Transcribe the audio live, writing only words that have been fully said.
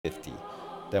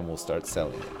then we'll start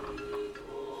selling it.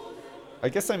 I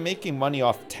guess I'm making money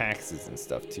off taxes and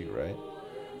stuff too, right?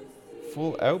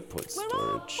 Full output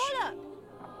storage.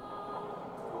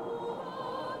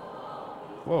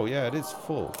 Whoa, yeah, it is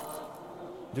full.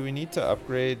 Do we need to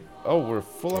upgrade? Oh, we're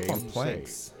full up on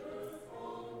planks.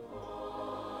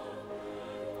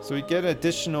 So we get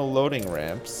additional loading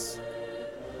ramps.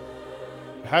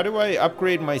 How do I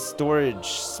upgrade my storage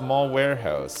small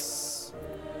warehouse?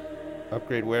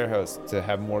 Upgrade warehouse to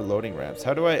have more loading ramps.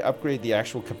 How do I upgrade the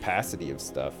actual capacity of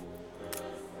stuff?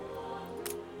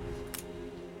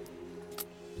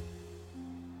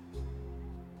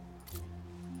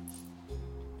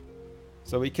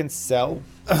 So we can sell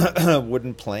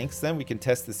wooden planks then? We can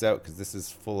test this out because this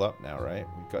is full up now, right?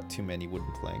 We've got too many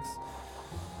wooden planks.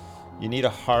 You need a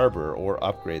harbor or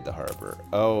upgrade the harbor.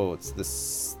 Oh, it's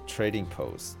this trading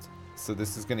post. So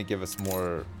this is going to give us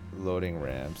more loading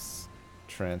ramps.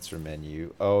 Transfer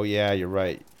menu. Oh yeah, you're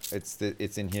right. It's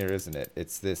in here, isn't it?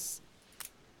 It's this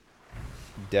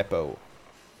depot.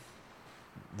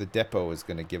 The depot is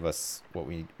going to give us what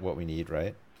we need,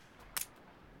 right?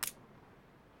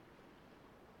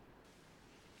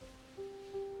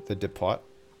 The depot.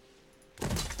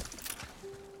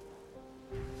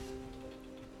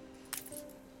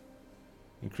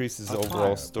 Increases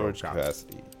overall storage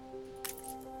capacity.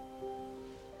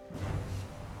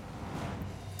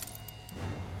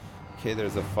 Okay,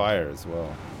 there's a fire as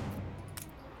well.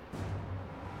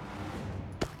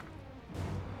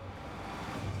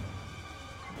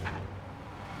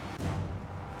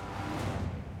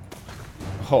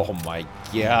 Oh my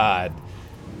god.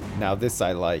 Now this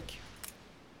I like.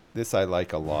 This I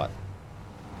like a lot.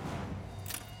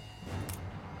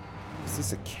 Is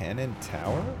this a cannon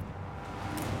tower?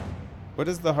 What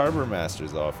is the Harbor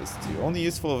Master's office do? Only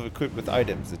useful if equipped with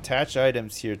items. Attach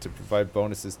items here to provide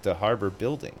bonuses to harbor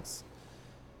buildings.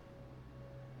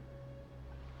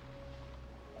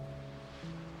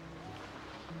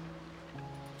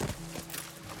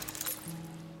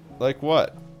 Like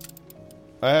what?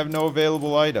 I have no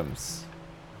available items.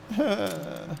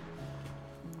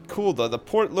 Cool though. The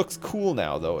port looks cool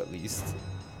now though, at least.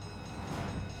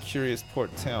 Curious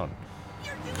port town.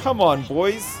 Come on,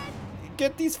 boys.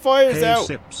 Get these fires out.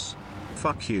 Sips.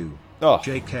 Fuck you. Oh.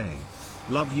 JK.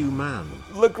 Love you, man.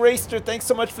 LeGrayster, thanks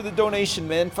so much for the donation,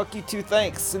 man. Fuck you too,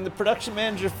 thanks. In the production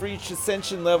manager for each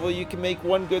ascension level, you can make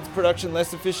one good's production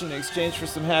less efficient in exchange for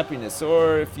some happiness.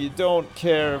 Or if you don't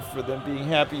care for them being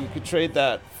happy, you could trade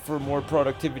that for more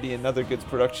productivity and other goods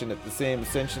production at the same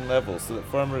ascension level, so that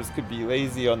farmers could be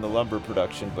lazy on the lumber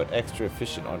production but extra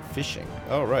efficient on fishing.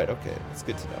 Oh, right, okay. That's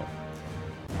good to know.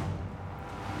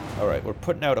 Alright, we're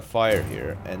putting out a fire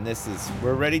here, and this is...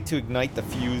 We're ready to ignite the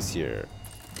fuse here.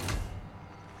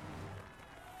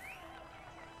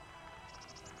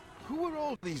 Who are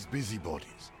all these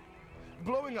busybodies?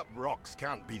 Blowing up rocks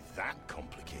can't be that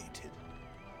complicated.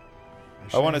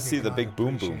 I want to see the big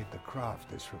boom boom. The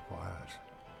craft this requires.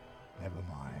 Never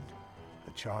mind.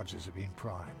 The charges have been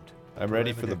primed. I'm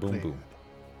ready for the boom boom.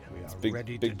 It's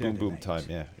big boom boom time.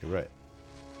 Yeah, you're right.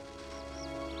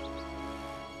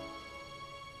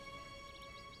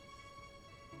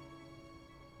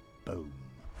 Boom.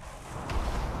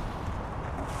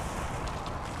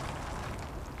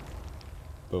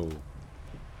 Boom.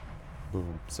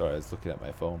 Boom. Sorry, I was looking at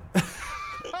my phone.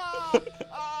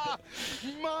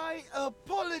 My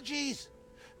apologies.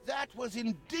 That was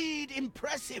indeed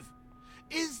impressive.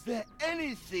 Is there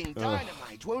anything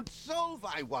dynamite won't solve,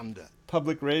 I wonder?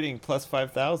 Public rating plus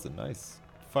 5,000. Nice.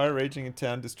 Fire raging in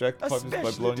town. Distract the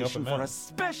populace by blowing up a mountain. For a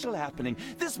special happening.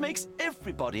 This makes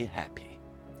everybody happy.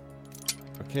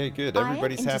 Okay, good.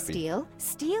 Everybody's happy. Steel,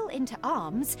 steel into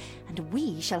arms, and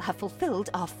we shall have fulfilled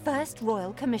our first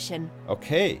royal commission.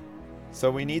 Okay. So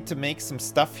we need to make some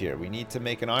stuff here. We need to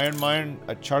make an iron mine,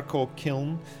 a charcoal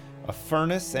kiln, a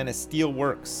furnace, and a steel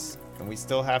works. And we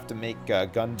still have to make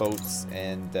gunboats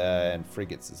and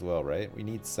frigates as well, right? We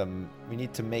need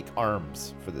to make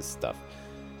arms for this stuff.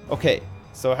 Okay,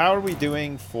 so how are we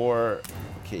doing for...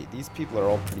 Okay, these people are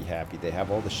all pretty happy. They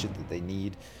have all the shit that they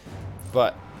need.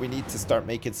 But we need to start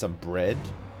making some bread.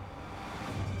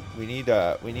 We need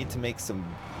to make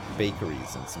some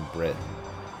bakeries and some bread.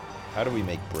 How do we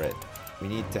make bread? We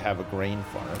need to have a grain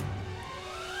farm.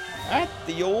 At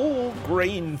the old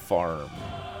grain farm.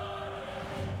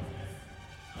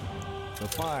 The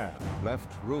fire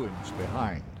left ruins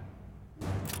behind.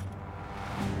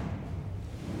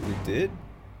 We did?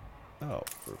 Oh,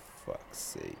 for fuck's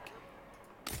sake.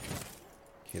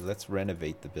 Okay, let's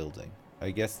renovate the building. I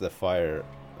guess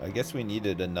we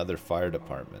needed another fire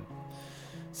department.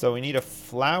 So we need a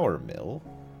flour mill.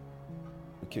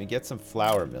 Can we get some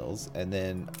flour mills? And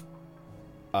then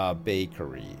a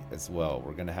bakery as well.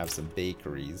 We're gonna have some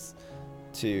bakeries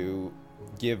to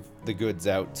give the goods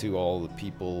out to all the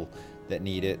people that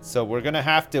need it. So we're gonna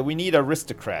have to, we need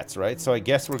aristocrats, right? So I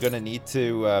guess we're gonna need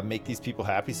to make these people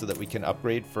happy so that we can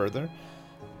upgrade further.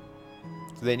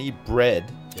 So they need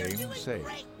bread,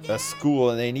 a school,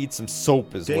 and they need some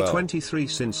soap as well. Day 23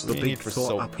 since the We big need for thaw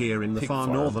soap. up here in the Pig far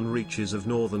farm. northern reaches of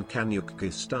northern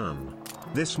Kanyukistan.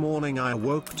 This morning I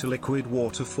awoke to liquid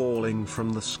water falling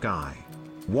from the sky.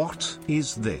 What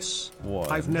is this?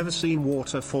 I've never seen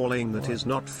water falling that is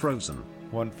not frozen.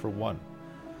 1 for 1.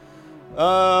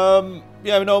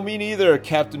 Yeah, no, me neither,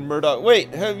 Captain Murdoch.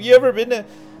 Wait, have you ever been to...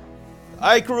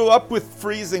 I grew up with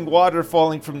freezing water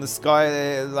falling from the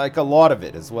sky, like a lot of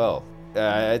it as well.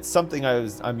 It's something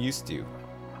I'm used to.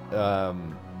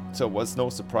 So it was no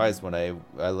surprise when I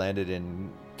landed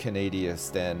in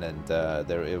Canadianistan and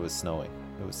there it was snowing.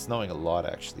 It was snowing a lot,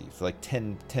 actually. For like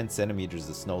 10 centimeters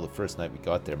of snow the first night we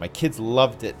got there. My kids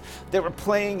loved it. They were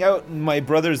playing out in my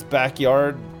brother's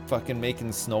backyard, fucking making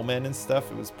snowmen and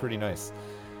stuff. It was pretty nice.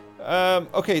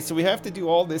 Okay, so we have to do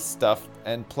all this stuff,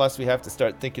 and plus we have to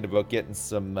start thinking about getting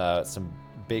some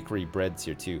bakery breads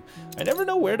here too. I never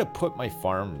know where to put my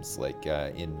farms, like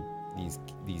in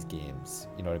these games.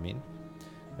 You know what I mean?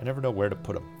 I never know where to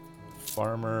put them.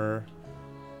 Farmer.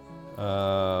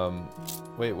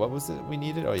 Wait, what was it we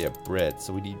needed? Oh yeah, bread.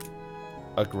 So we need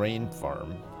a grain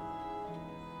farm.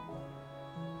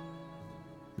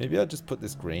 Maybe I'll just put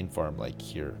this grain farm like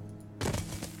here.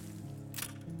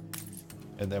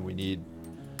 And then we need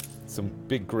some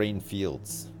big grain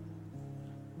fields.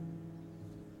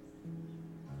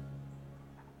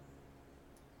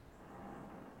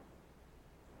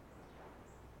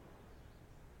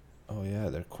 Oh yeah,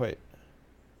 they're quite...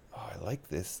 Oh, I like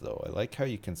this though. I like how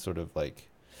you can sort of like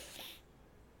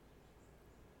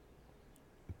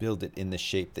build it in the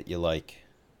shape that you like.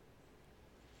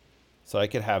 So I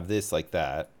could have this like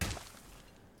that.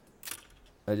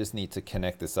 I just need to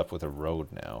connect this up with a road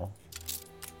now.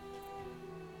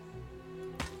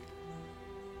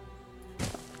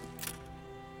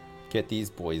 Get these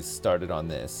boys started on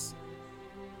this.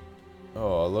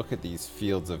 Oh, look at these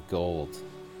fields of gold.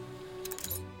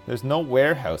 There's no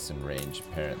warehouse in range,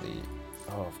 apparently.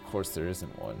 Oh, of course there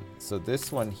isn't one. So this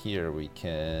one here, we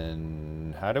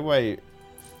can... How do I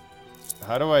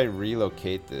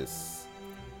relocate this?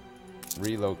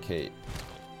 Relocate.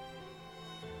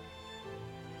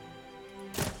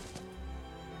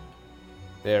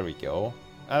 There we go.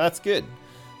 Ah, that's good.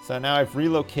 So now I've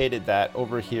relocated that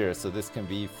over here, so this can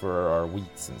be for our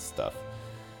wheats and stuff.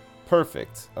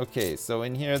 Perfect. Okay, so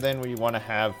in here then we want to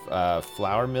have a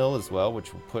flour mill as well,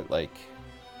 which we'll put like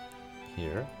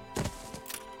here.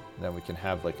 And then we can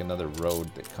have like another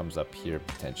road that comes up here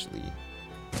potentially.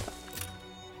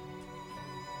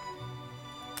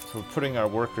 So we're putting our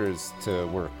workers to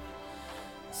work.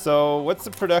 So what's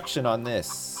the production on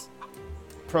this?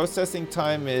 Processing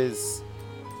time is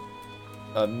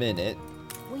a minute.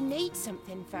 We need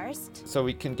something first. So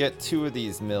we can get 2 of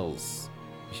these mills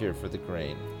here for the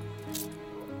grain.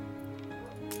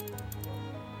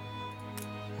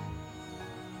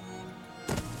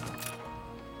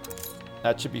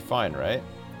 That should be fine, right?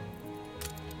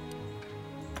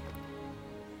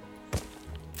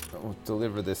 We'll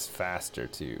deliver this faster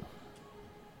too.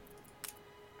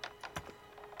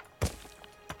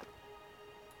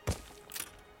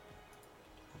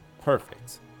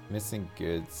 Perfect. Missing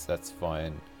goods, that's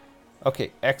fine.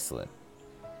 Okay, excellent.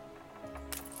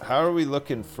 How are we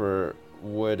looking for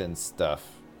wood and stuff?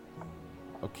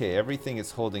 Okay, everything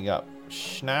is holding up.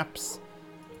 Schnapps,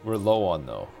 we're low on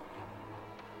though.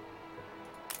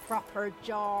 Proper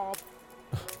job.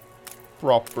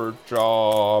 Proper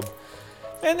job.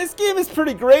 And this game is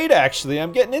pretty great, actually.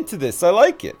 I'm getting into this. I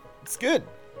like it. It's good.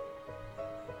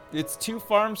 It's 2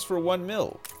 farms for 1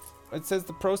 mill. It says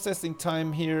the processing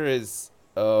time here is...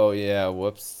 Oh, yeah.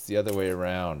 Whoops. The other way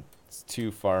around. It's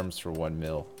 2 farms for 1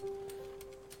 mill.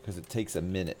 Because it takes a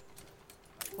minute.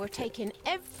 We're taking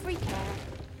every care.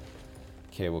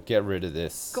 Okay, we'll get rid of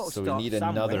this. Gotta So we start need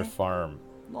another somewhere. farm.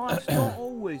 Life's not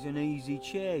always an easy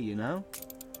chair, you know.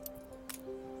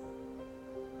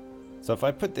 So if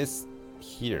I put this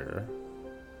here,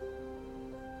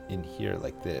 in here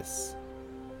like this.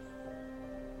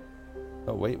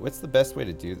 Oh wait, what's the best way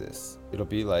to do this? It'll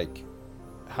be like,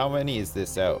 how many is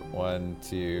this out? 1,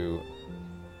 2,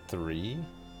 3.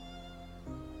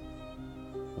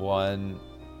 1,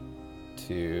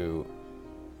 2,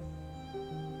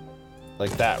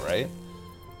 like that, right?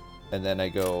 And then I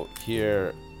go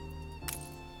here.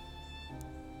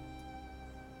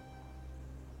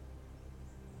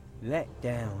 Let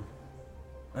down.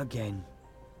 Again.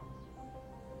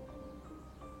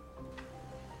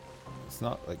 it's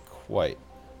not like quite.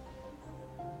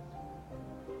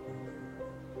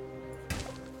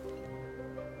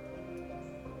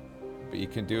 But you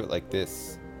can do it like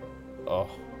this. Oh.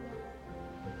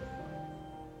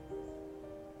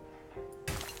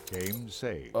 Game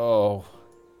saved. Oh.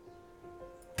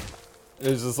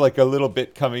 There's just like a little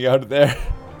bit coming out of there.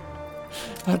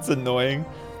 That's annoying.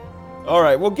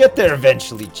 Alright, we'll get there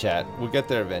eventually, chat. We'll get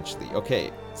there eventually. Okay,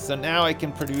 so now I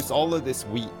can produce all of this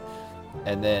wheat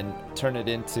and then turn it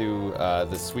into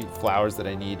the sweet flours that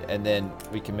I need, and then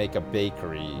we can make a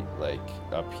bakery like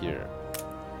up here.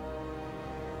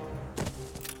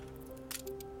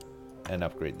 And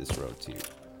upgrade this road too.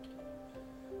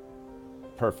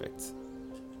 Perfect.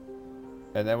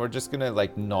 And then we're just gonna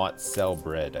like not sell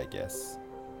bread, I guess.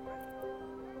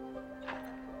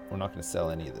 We're not gonna sell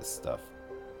any of this stuff.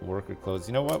 Worker clothes.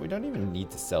 You know what? We don't even need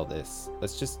to sell this.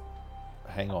 Let's just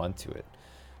hang on to it.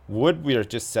 Wood we are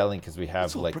just selling because we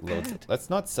have like loads. Let's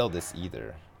not sell this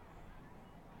either.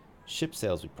 Ship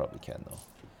sales we probably can though.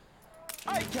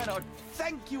 I cannot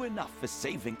thank you enough for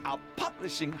saving our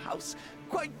publishing house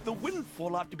quite the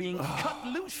windfall after being cut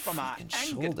loose from our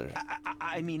angered,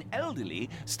 I mean elderly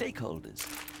stakeholders.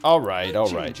 Alright, No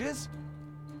alright. changes?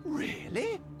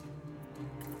 Really?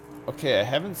 Okay, I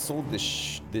haven't sold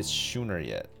this schooner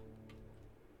yet.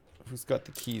 Who's got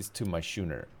the keys to my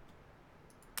schooner?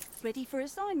 Ready for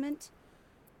assignment.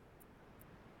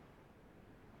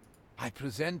 I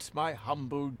present my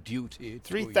humble duty to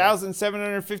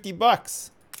 3,750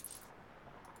 bucks.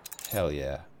 Hell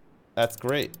yeah. That's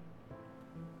great.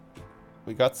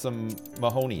 We got some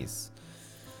Mahonies.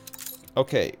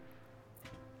 Okay.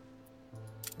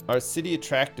 Our city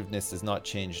attractiveness has not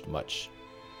changed much.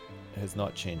 It has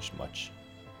not changed much.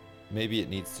 Maybe it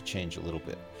needs to change a little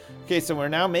bit. Okay, so we're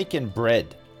now making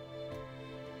bread.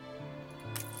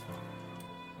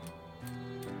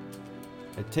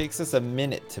 It takes us a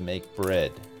minute to make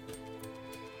bread.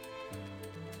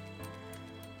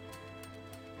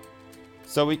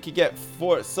 So we could get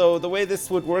 4. So the way this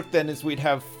would work then is we'd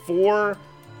have 4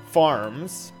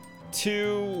 farms,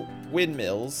 2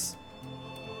 windmills,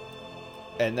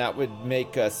 and that would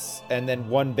make us, and then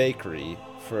 1 bakery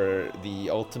for the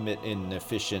ultimate in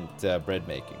efficient bread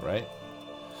making, right?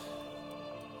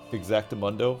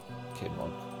 Exactamundo? Okay,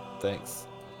 Monk. Thanks.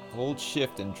 Hold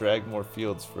shift and drag more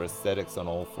fields for aesthetics on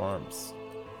all farms.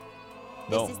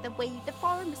 No. This is the way the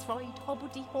farmers ride,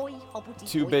 hobbledy-hoy, hobbledy-hoy.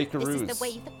 2 bakeroos. This is the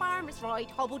way the farmers ride,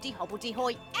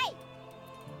 hobbledy-hobbledy-hoy. Hey!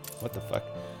 What the fuck?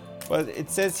 Well,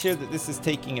 it says here that this is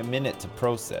taking a minute to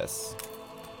process.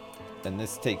 And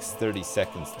this takes 30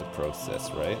 seconds to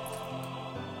process, right?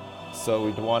 So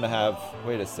we'd want to have...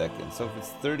 Wait a second. So if it's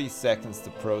 30 seconds to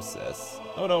process...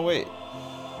 Oh, no, wait.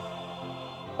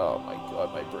 Oh my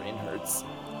god, my brain hurts.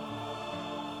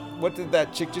 What did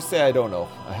that chick just say? I don't know.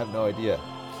 I have no idea.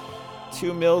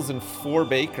 2 mills and 4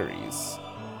 bakeries.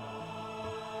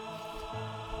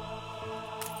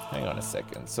 Hang on a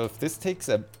second. So if this takes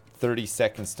 30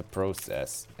 seconds to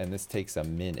process, and this takes a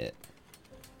minute...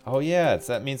 Oh yeah,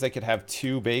 so that means I could have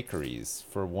 2 bakeries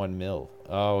for 1 mill.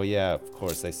 Oh yeah, of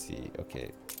course, I see. Okay.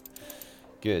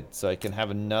 Good. So I can have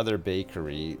another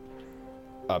bakery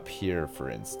up here,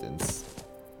 for instance.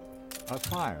 A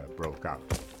fire broke out.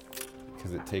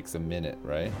 Because it takes a minute,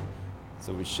 right?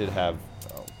 So we should have...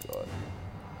 Oh god.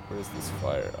 Where's this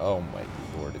fire? Oh my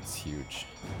lord, it's huge.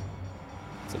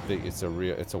 It's a big... It's a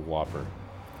real... It's a whopper.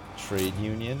 Trade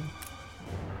union.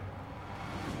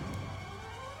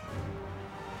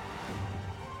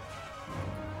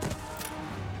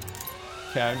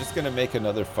 Okay, I'm just gonna make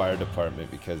another fire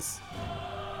department because...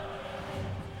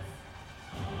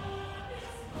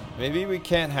 Maybe we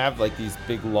can't have like these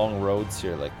big long roads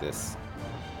here like this.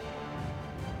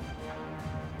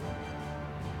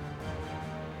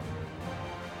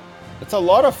 It's a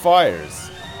lot of fires.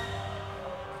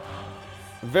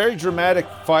 Very dramatic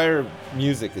fire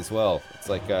music as well. It's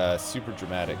like super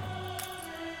dramatic.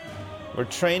 We're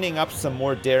training up some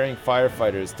more daring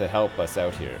firefighters to help us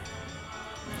out here.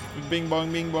 Bing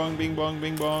bong, bing bong, bing bong,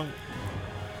 bing bong.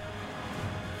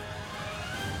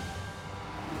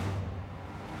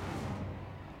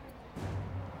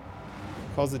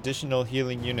 Calls additional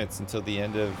healing units until the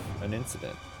end of an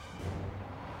incident.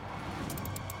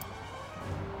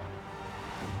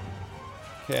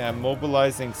 Okay, I'm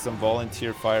mobilizing some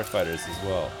volunteer firefighters as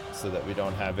well, so that we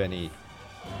don't have any...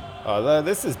 Oh,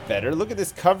 this is better. Look at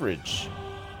this coverage.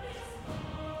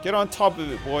 Get on top of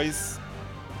it, boys.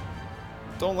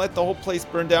 Don't let the whole place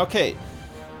burn down. Okay.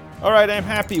 Alright, I'm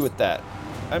happy with that.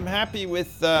 I'm happy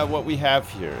with what we have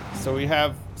here. So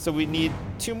we need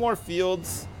 2 more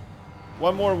fields,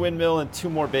 1 more windmill, and 2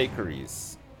 more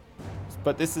bakeries.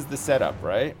 But this is the setup,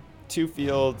 right? 2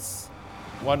 fields,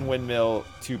 1 windmill,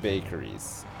 2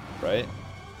 bakeries, right?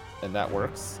 And that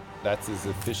works. That's as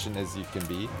efficient as you can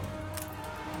be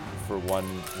for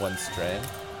one strand.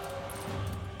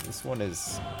 This one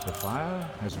is... The fire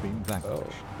has been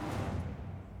vanquished.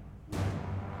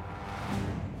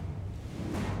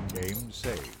 Game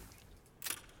saved.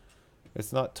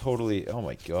 It's not totally... Oh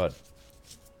my god.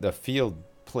 The field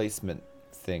placement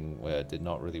thing did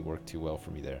not really work too well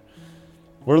for me there.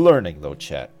 We're learning though,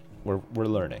 chat. We're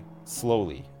learning.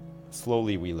 Slowly.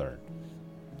 Slowly we learn.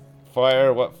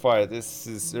 Fire? What fire? This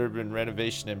is urban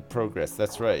renovation in progress.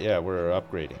 That's right, yeah, we're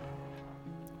upgrading.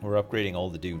 We're upgrading all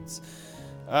the dudes.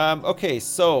 Okay,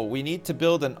 so we need to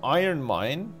build an iron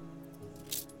mine.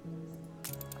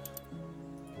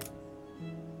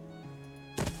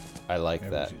 I like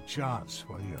that. There was a chance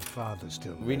while your father's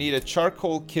still We need a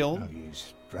charcoal kiln. Oh,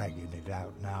 he's dragging it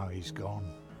out now he's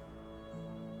gone.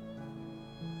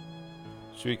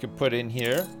 So we could put in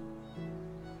here.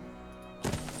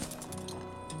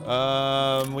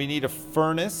 We need a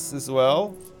furnace as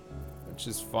well, which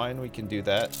is fine. We can do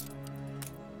that.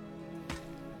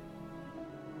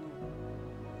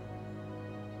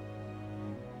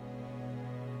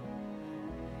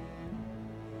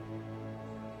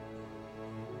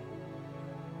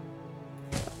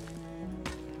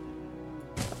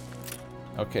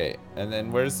 Okay, and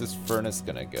then where's this furnace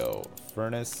gonna go?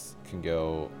 Furnace can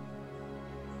go...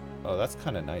 Oh, that's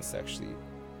kind of nice, actually.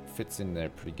 Fits in there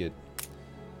pretty good.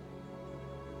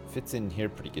 Fits in here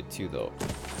pretty good, too, though.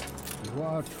 You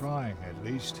are trying, at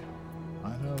least.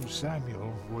 I know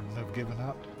Samuel wouldn't have given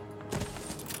up.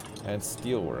 And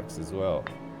steelworks as well.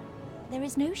 There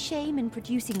is no shame in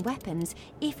producing weapons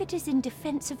if it is in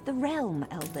defense of the realm,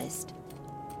 eldest.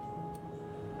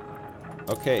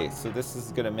 Okay, so this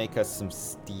is gonna make us some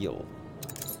steel.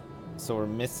 So we're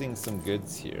missing some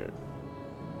goods here,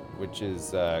 which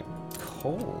is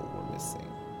coal we're missing.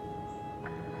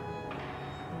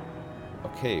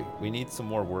 Okay, we need some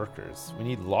more workers. We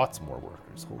need lots more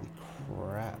workers. Holy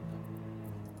crap.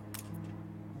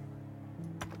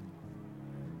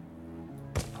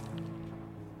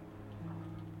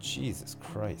 Jesus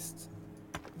Christ.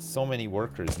 So many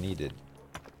workers needed.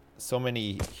 So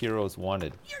many heroes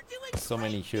wanted. So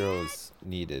many heroes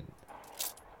needed.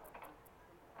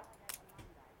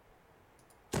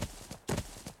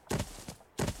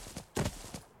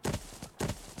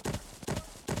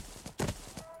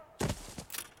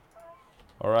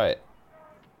 Alright.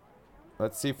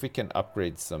 Let's see if we can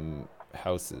upgrade some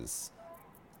houses.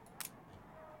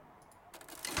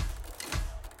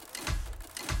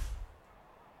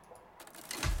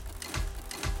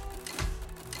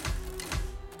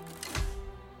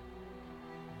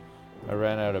 I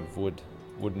ran out of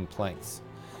wooden planks.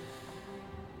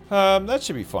 That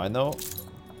should be fine though.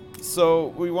 So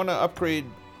we want to upgrade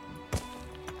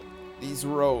these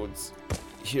roads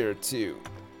here too,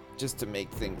 just to make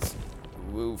things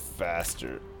move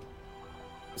faster.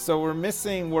 So we're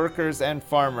missing workers and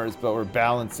farmers, but we're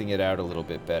balancing it out a little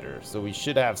bit better. So we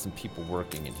should have some people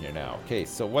working in here now. Okay,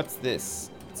 so what's this?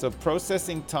 So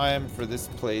processing time for this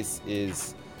place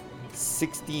is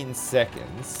 16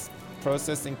 seconds.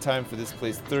 Processing time for this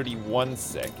place 31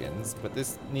 seconds, but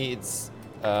this needs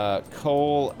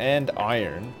coal and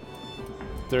iron.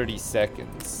 30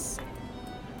 seconds.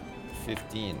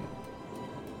 15.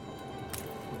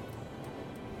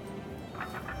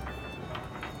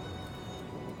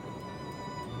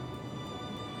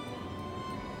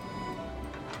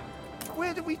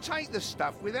 Where do we take the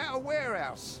stuff without a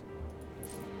warehouse?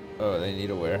 Oh, they need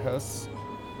a warehouse?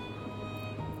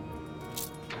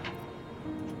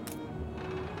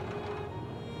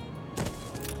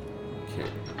 Okay,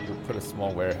 we'll put a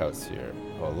small warehouse here.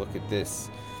 Oh, look at this.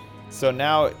 So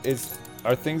now,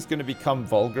 are things going to become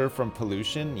vulgar from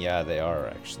pollution? Yeah, they are,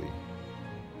 actually.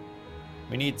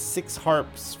 We need 6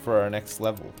 harps for our next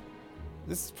level.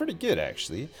 This is pretty good,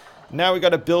 actually. Now we got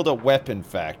to build a weapon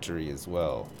factory as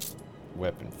well.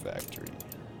 Weapon factory.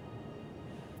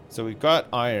 So we've got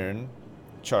iron,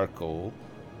 charcoal,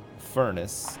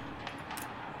 furnace,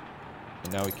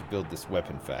 and now we can build this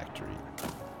weapon factory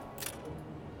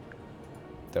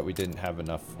that we didn't have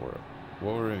enough for.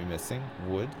 What were we missing?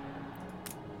 Wood.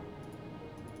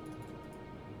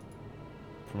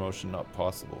 Promotion not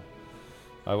possible.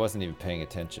 I wasn't even paying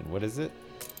attention. What is it?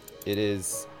 It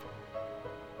is...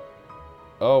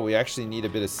 Oh, we actually need a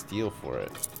bit of steel for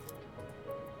it.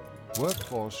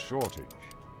 Workforce shortage.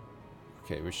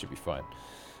 Okay, we should be fine.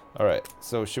 Alright,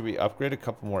 so should we upgrade a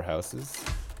couple more houses?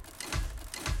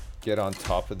 Get on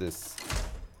top of this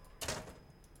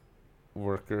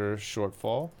worker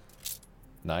shortfall.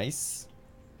 Nice.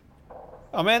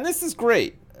 Oh man, this is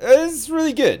great. This is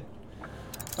really good.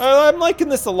 I'm liking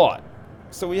this a lot.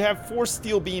 So we have 4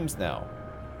 steel beams now.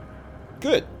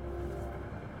 Good.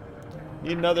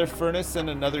 Need another furnace and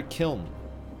another kiln.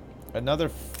 Another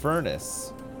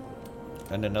furnace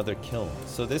and another kiln.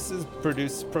 So this is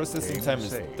processing time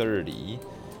is 30.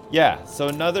 Yeah, so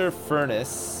another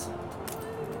furnace.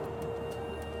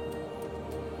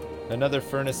 Another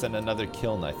furnace and another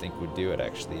kiln, I think, would do it,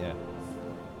 actually, yeah.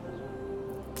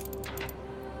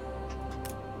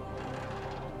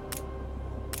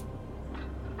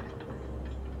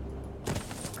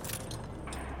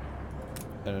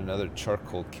 And another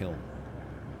charcoal kiln.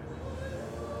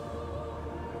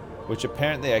 Which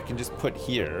apparently I can just put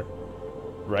here,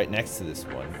 right next to this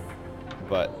one.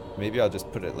 But maybe I'll just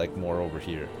put it, like, more over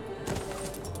here.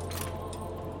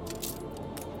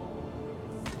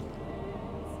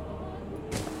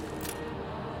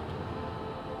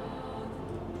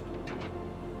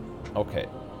 Okay,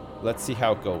 let's see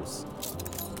how it goes.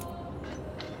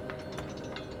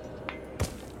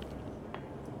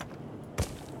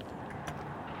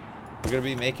 We're gonna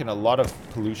be making a lot of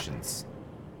pollutions.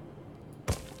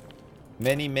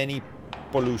 Many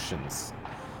pollutions.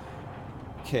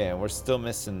 Okay, and we're still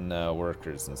missing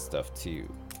workers and stuff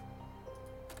too.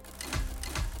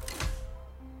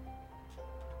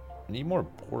 I need more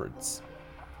boards.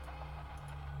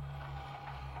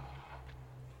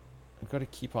 I've got to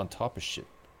keep on top of shit.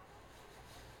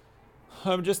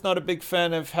 I'm just not a big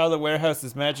fan of how the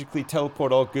warehouses magically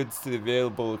teleport all goods to the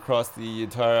available across the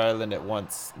entire island at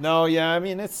once. No, yeah, I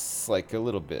mean, it's like a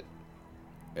little bit.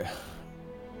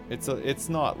 It's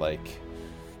not like,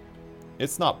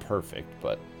 it's not perfect,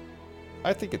 but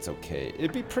I think it's okay.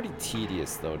 It'd be pretty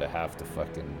tedious though to have to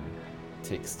fucking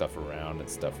take stuff around and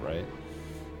stuff, right?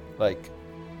 Like,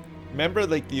 remember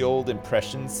like the old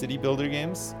Impression city builder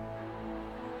games?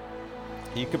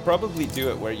 You could probably do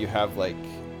it where you have like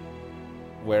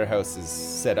warehouses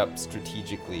set up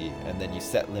strategically and then you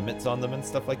set limits on them and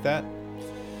stuff like that.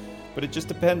 But it just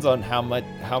depends on how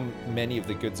many of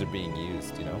the goods are being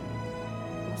used, you know?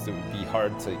 So it would be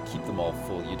hard to keep them all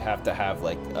full. You'd have to have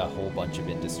like a whole bunch of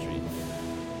industry.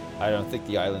 I don't think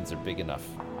the islands are big enough.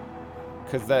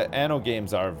 Because the Anno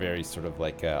games are very sort of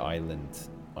like island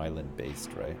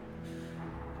based, right?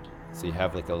 So you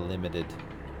have like a limited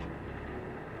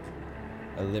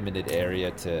area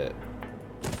to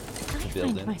build in.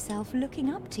 I find myself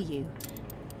looking up to you.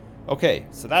 Okay,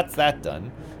 so that's that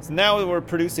done. So now that we're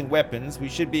producing weapons, we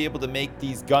should be able to make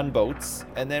these gunboats,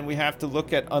 and then we have to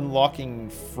look at unlocking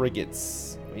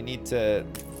frigates. We need to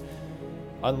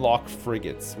unlock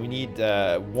frigates. We need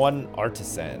 1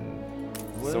 artisan.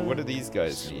 So what do these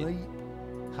guys need?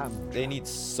 They need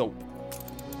soap.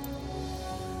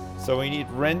 So we need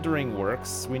rendering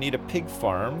works. We need a pig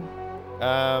farm.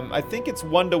 I think it's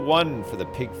 1-to-1 for the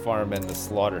pig farm and the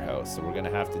slaughterhouse, so we're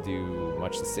gonna have to do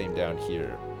much the same down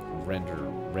here.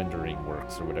 Rendering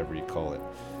works, or whatever you call it.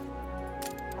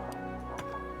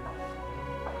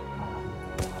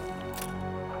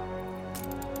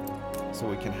 So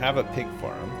we can have a pig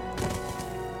farm.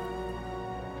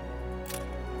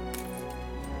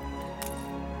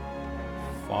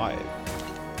 Five.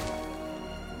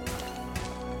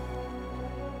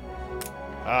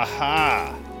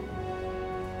 Aha!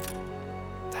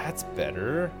 That's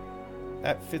better.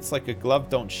 That fits like a glove,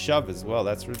 don't shove as well.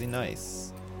 That's really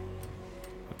nice.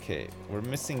 Okay, we're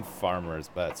missing farmers,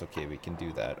 but that's okay. We can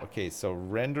do that. Okay, so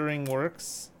rendering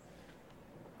works.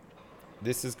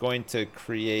 This is going to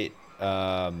create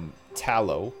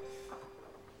tallow.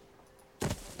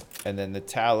 And then the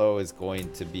tallow is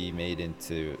going to be made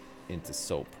into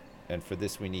soap. And for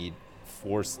this we need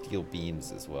 4 steel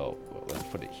beams as well. Well, let's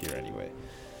put it here anyway.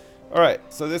 Alright,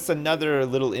 so this is another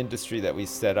little industry that we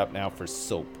set up now for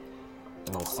soap.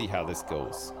 And we'll see how this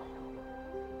goes.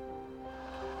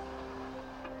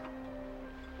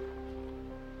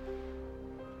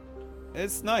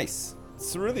 It's nice.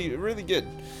 It's really, really good.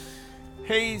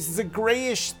 Hey,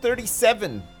 Zagrayish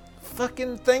 37.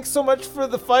 Fucking thanks so much for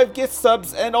the 5 gift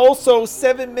subs, and also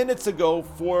 7 minutes ago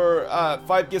for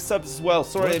 5 gift subs as well.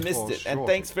 Sorry I missed it, and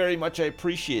thanks very much. I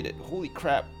appreciate it. Holy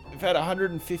crap. We've had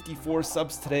 154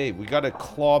 subs today. We gotta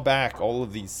claw back all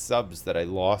of these subs that I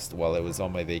lost while I was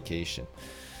on my vacation.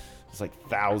 It's like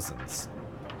thousands.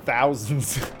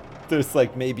 Thousands. There's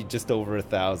like maybe just over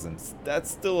 1,000. That's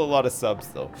still a lot of subs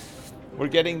though. We're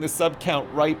getting the sub count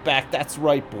right back. That's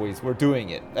right, boys. We're doing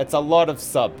it. That's a lot of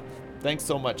sub. Thanks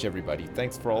so much, everybody.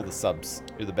 Thanks for all the subs.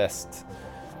 You're the best.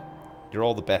 You're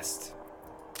all the best.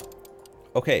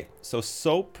 Okay, so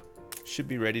soap should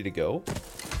be ready to go.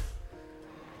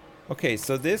 Okay,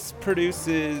 so this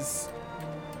produces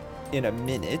in a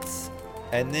minute,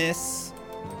 and this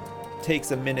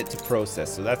takes a minute to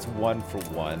process, so that's 1 for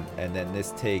 1, and then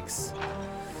this takes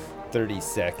 30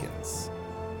 seconds.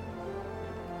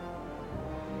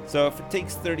 So if it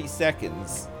takes 30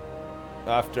 seconds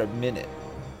after a minute,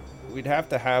 we'd have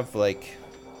to have like,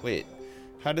 wait,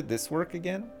 how did this work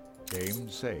again? Game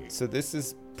saved. So this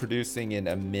is producing in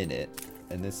a minute,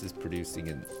 and this is producing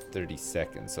in 30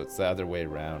 seconds, so it's the other way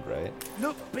around, right?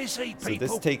 Look busy, people.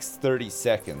 So this takes 30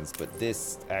 seconds, but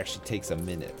this actually takes a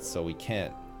minute, so we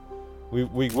can't. We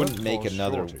wouldn't make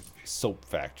another soap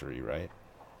factory, right?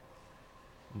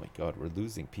 Oh my god, we're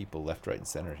losing people left, right, and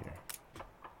center here.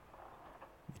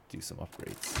 Do some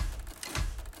upgrades.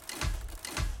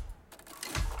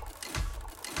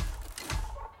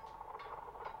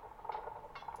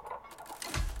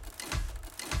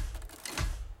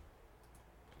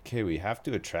 Okay, we have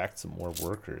to attract some more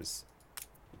workers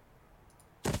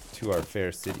to our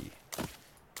fair city.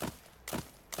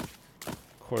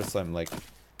 Of course, I'm like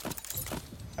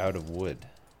out of wood.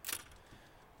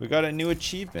 We got a new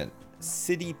achievement,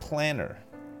 City Planner.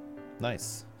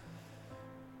 Nice.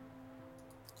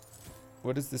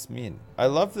 What does this mean? I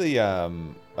love the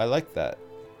I like that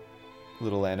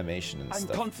little animation and stuff.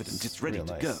 I'm confident it's ready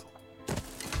to go.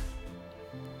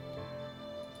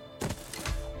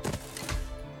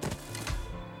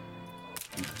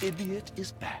 The idiot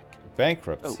is back.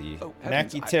 Bankruptcy.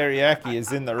 Naki Teriyaki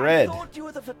is in the red. I thought you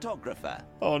were the photographer.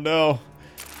 Oh no.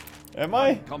 Am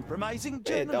I? Compromising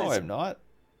Hey, journalism. no, I'm not.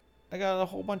 I got a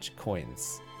whole bunch of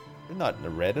coins. They're not in the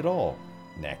red at all.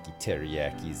 Naki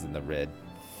Teriyaki's in the red.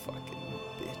 Fucking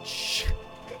bitch.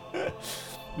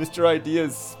 Mr.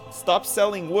 Ideas, stop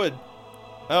selling wood.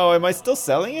 Oh, am I still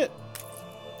selling it?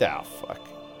 Ah, fuck.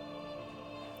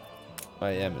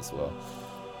 I am as well.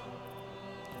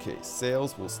 Okay,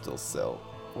 sales will still sell.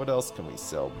 What else can we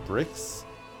sell? Bricks?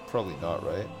 Probably not,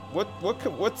 right?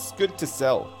 What's good to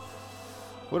sell?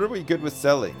 What are we good with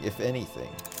selling, if anything?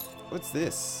 What's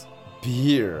this?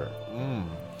 Beer.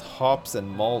 Hops and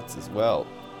malts as well.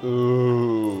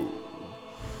 Ooh.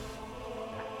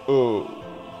 Ooh.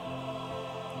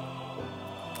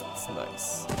 That's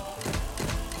nice.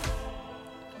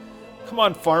 Come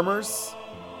on, farmers.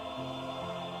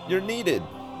 You're needed.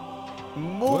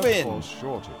 Move in.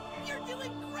 You're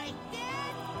doing great,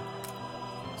 Dad.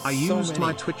 I used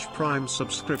my Twitch Prime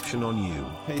subscription on you.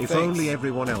 Hey, if thanks. only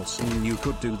everyone else knew you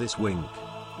could do this, wink.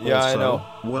 Yeah, also, I know.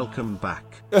 Welcome back.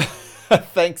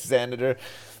 Thanks, Xanator.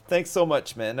 Thanks so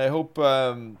much, man. I hope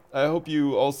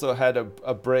you also had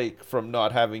a break from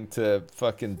not having to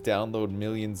fucking download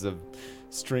millions of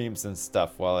streams and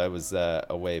stuff while I was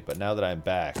away. But now that I'm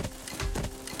back,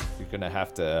 you're gonna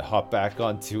have to hop back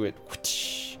onto it.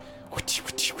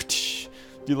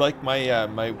 Do you like my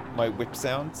my whip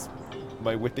sounds?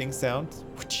 My whipping sound?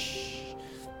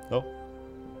 Oh,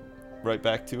 right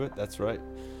back to it. That's right.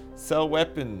 Sell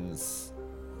weapons.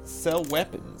 Sell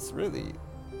weapons, really.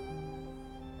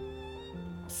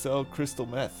 Sell crystal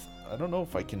meth. I don't know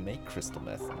if I can make crystal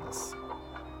meth in this.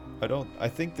 I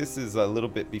think this is a little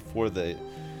bit before the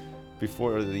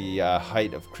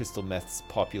height of crystal meth's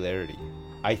popularity.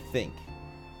 I think.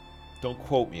 Don't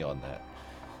quote me on that.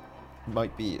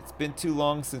 Might be. It's been too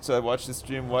long since I watched the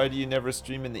stream. Why do you never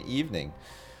stream in the evening?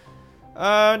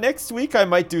 Next week I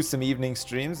might do some evening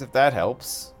streams if that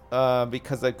helps.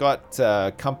 Because I've got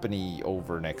company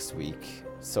over next week.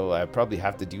 So I probably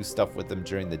have to do stuff with them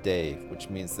during the day, which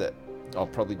means that I'll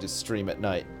probably just stream at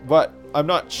night. But I'm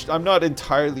not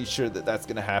entirely sure that that's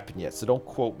gonna happen yet. So don't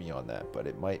quote me on that, but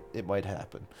it might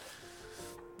happen.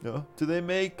 No? Do they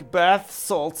make bath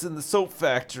salts in the soap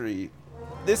factory?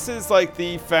 This is like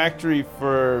the factory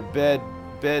for bed,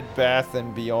 bath,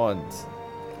 and beyond.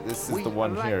 This is the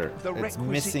one here. It's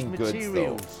missing goods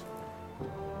though.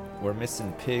 We're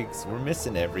missing pigs. We're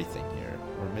missing everything here.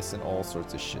 We're missing all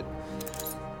sorts of shit.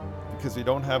 Because we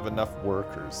don't have enough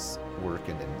workers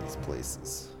working in these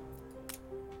places.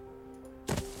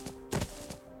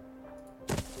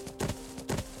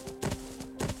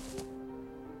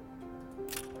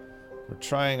 We're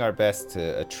trying our best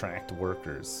to attract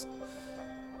workers.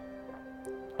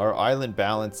 Our island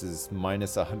balance is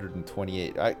minus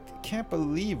 128. I can't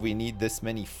believe we need this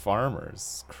many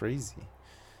farmers. Crazy.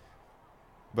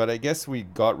 But I guess we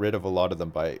got rid of a lot of them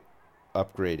by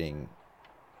upgrading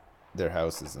their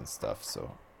houses and stuff.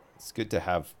 So it's good to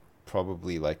have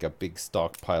probably like a big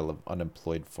stockpile of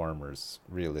unemployed farmers,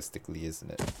 realistically, isn't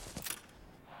it?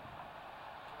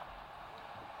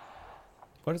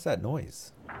 What is that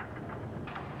noise?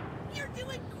 You're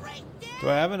doing great, Dad. Do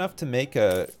I have enough to make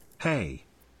a... Hey,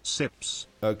 Sips.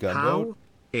 A gunboat? How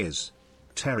is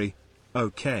Terry?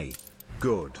 Okay.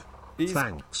 Good.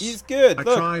 Thanks. He's good. I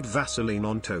Look. tried Vaseline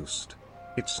on toast.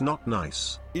 It's not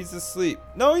nice. He's asleep.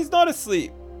 No, he's not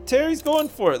asleep. Terry's going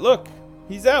for it. Look,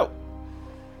 he's out.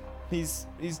 He's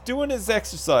doing his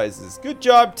exercises. Good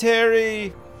job,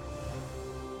 Terry.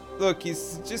 Look,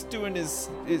 he's just doing his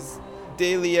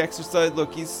daily exercise.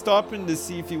 Look, he's stopping to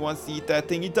see if he wants to eat that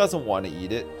thing. He doesn't want to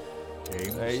eat it.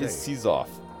 He's off.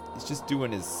 He's just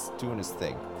doing his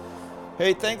thing.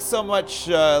 Hey, thanks so much,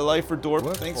 Lifer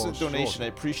Dorp. Thanks for the donation. I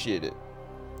appreciate it.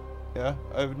 Yeah,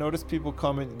 I've noticed people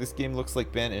comment this game looks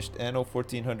like Banished. Anno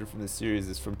 1400 from the series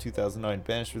is from 2009.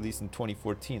 Banished released in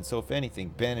 2014. So if anything,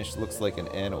 Banished looks like an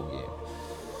Anno game.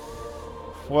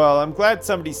 Well, I'm glad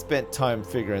somebody spent time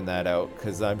figuring that out,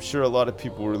 because I'm sure a lot of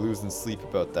people were losing sleep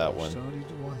about that one.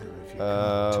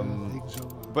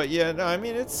 But yeah, no, I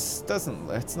mean it's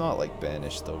not like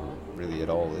Banished though, really at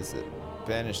all, is it?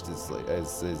 Banished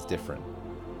is different.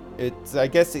 I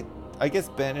guess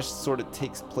Banished sort of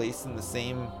takes place in the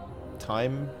same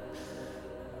time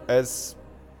as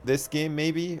this game,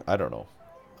 maybe. I don't know.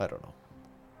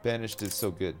 Banished is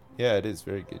so good. Yeah, it is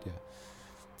very good. Yeah.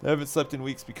 I haven't slept in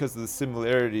weeks because of the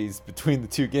similarities between the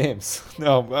two games.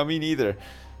 No, I mean either.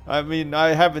 I mean, I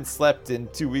haven't slept in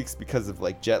 2 weeks because of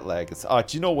like jet lag.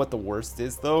 Do you know what the worst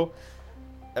is though?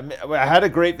 I had a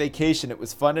great vacation. It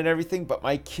was fun and everything, but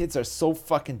my kids are so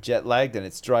fucking jet lagged and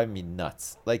it's driving me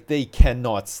nuts. Like they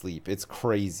cannot sleep. It's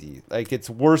crazy. Like it's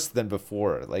worse than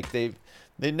before. Like they've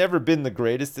never been the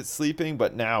greatest at sleeping,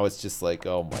 but now it's just like,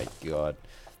 oh my god.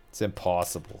 It's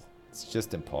impossible. It's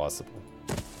just impossible.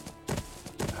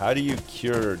 How do you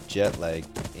cure jet lag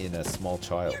in a small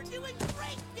child? You're doing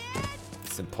great, Dad.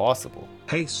 It's impossible.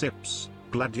 Hey Sips,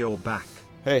 glad you're back.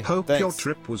 Hey, hope thanks. your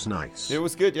trip was nice. It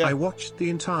was good, yeah. I watched the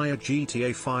entire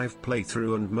GTA 5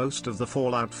 playthrough and most of the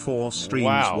Fallout 4 streams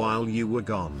while you were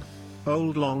gone.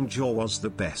 Old Longjaw was the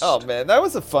best. Oh man, that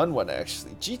was a fun one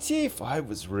actually. GTA 5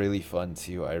 was really fun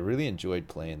too. I really enjoyed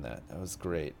playing that. That was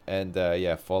great. And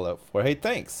yeah, Fallout 4. Hey,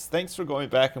 thanks. Thanks for going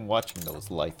back and watching those,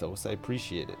 Lithos. I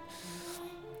appreciate it.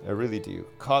 I really do.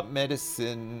 Cop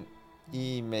medicine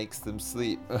E makes them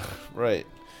sleep. Right.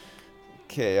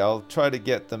 Okay, I'll try to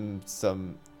get them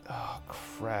some... Oh,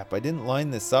 crap. I didn't line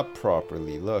this up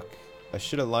properly. Look. I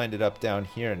should have lined it up down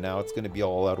here. Now it's going to be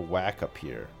all out of whack up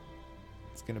here.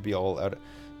 It's going to be all out of...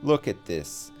 Look at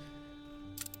this.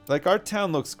 Like, our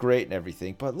town looks great and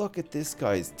everything, but look at this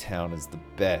guy's town is the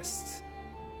best.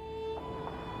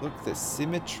 Look, the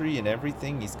symmetry and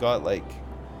everything. He's got, like...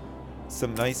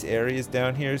 some nice areas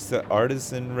down here. So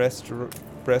artisan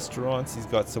restaurants. He's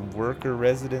got some worker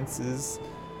residences.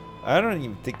 I don't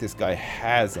even think this guy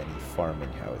has any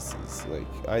farming houses. Like,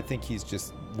 I think he's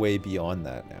just way beyond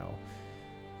that now.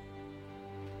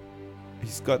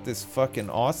 He's got this fucking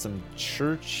awesome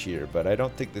church here, but I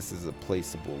don't think this is a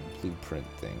placeable blueprint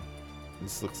thing.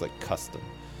 This looks like custom.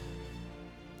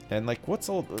 And like, what's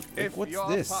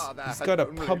this? He's got a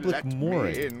public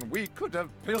mooring. We could have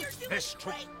built this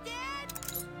tree.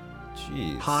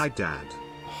 Jeez. Hi, Dad.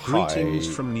 Hi.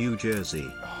 Greetings from New Jersey.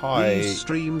 Hi. These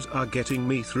streams are getting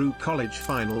me through college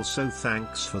finals, so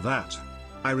thanks for that.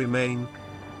 I remain...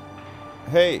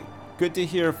 Hey, good to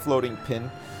hear, Floating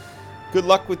Pin. Good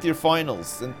luck with your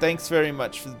finals, and thanks very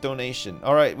much for the donation.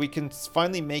 Alright, we can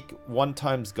finally make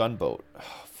 1x gunboat.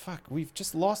 Oh, fuck, we've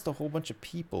just lost a whole bunch of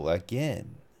people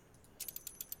again.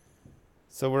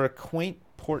 So we're a quaint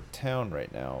port town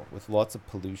right now with lots of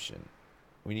pollution.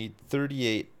 We need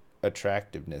 38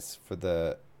 attractiveness for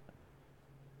the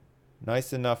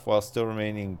nice enough while still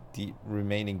remaining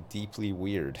deeply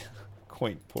weird.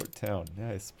 Quaint port town. Yeah,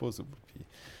 I suppose it would be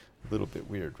a little bit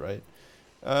weird, right?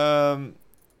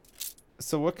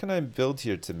 So what can I build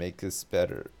here to make this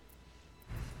better?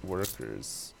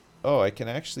 Workers. Oh, I can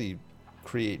actually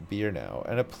create beer now.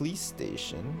 And a police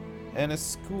station. And a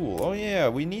school. Oh yeah,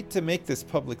 we need to make this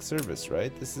public service,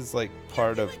 right? This is like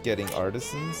part of getting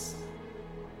artisans.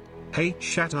 Hey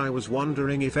chat, I was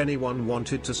wondering if anyone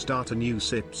wanted to start a new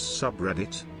Sips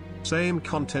subreddit. Same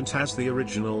content as the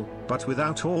original, but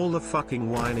without all the fucking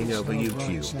whining over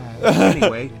YouTube.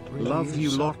 Anyway, love you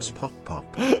lots, pop pop.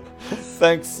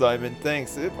 Thanks, Simon,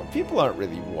 thanks. People aren't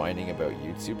really whining about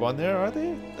YouTube on there, are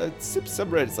they? Sips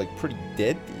subreddit's like pretty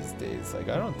dead these days. Like,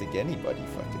 I don't think anybody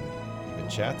fucking even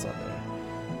chats on there.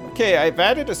 Okay, I've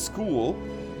added a school,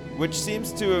 which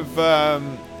seems to have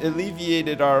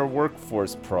alleviated our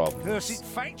workforce problems.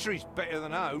 Factory's better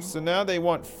than home. So now they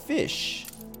want fish.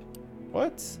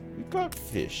 What? We've got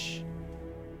fish.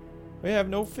 We have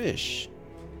no fish.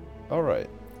 Alright.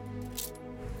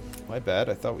 My bad,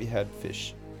 I thought we had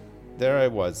fish. There I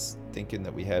was, thinking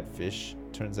that we had fish.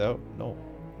 Turns out, no.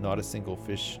 Not a single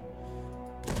fish.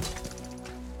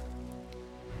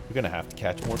 We're gonna have to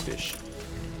catch more fish.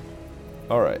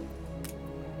 Alright.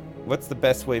 What's the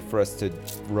best way for us to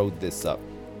road this up?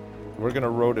 We're gonna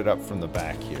road it up from the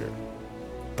back here.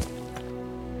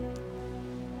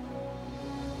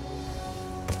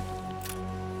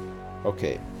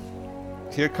 Okay.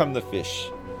 Here come the fish.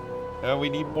 We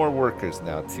need more workers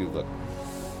now too, look.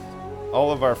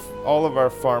 All of our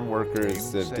farm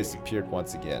workers have disappeared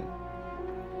once again.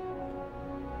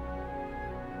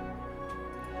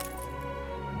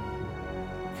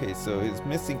 Okay, so he's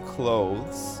missing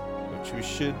clothes, which we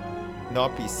should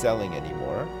not be selling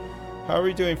anymore. How are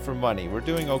we doing for money? We're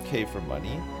doing okay for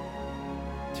money.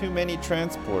 Too many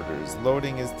transporters.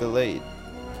 Loading is delayed.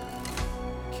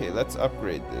 Okay, let's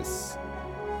upgrade this.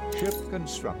 Ship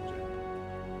constructed.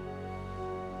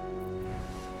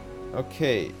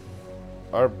 Okay.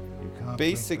 Our You can't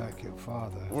basic bring back your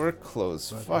father, work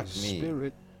clothes. but Fuck his me.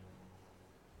 spirit.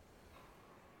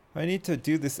 I need to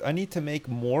do this. I need to make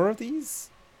more of these?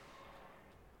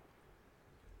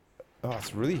 Oh,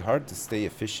 it's really hard to stay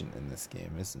efficient in this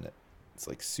game, isn't it? It's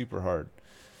like super hard.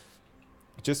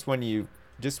 Just when you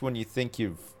think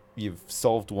you've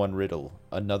solved one riddle,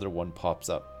 another one pops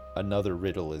up. Another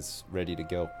riddle is ready to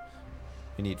go.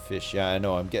 We need fish. Yeah, I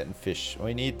know. I'm getting fish.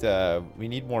 We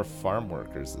need more farm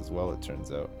workers as well, it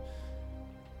turns out.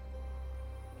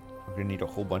 We're gonna need a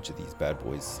whole bunch of these bad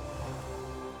boys.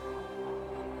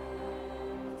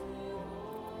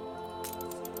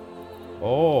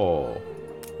 Oh,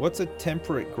 what's a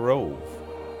temperate grove?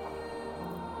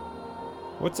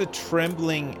 What's a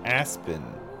trembling aspen?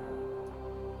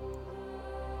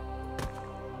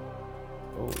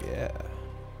 Oh yeah.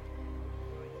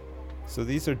 So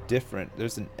these are different.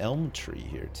 There's an elm tree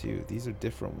here too. These are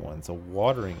different ones. A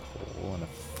watering hole and a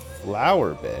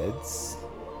flower beds.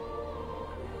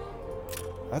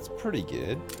 That's pretty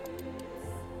good.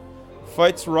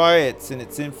 Fights riots in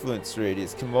its influence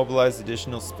radius. Can mobilize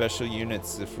additional special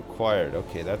units if required.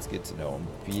 Okay, that's good to know.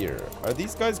 Beer. Are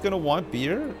these guys gonna want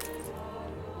beer?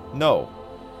 No.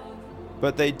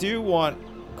 But they do want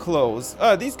clothes.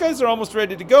 These guys are almost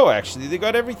ready to go, actually. They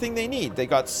got everything they need. They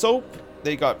got soap.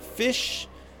 They got fish.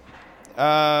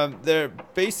 Their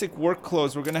basic work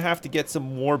clothes. We're gonna have to get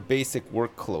some more basic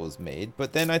work clothes made.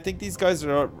 But then I think these guys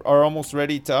are almost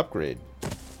ready to upgrade.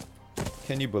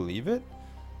 Can you believe it?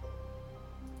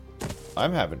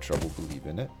 I'm having trouble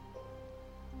believing it.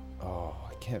 Oh,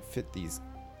 I can't fit these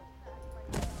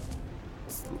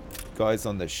guys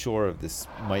on the shore of this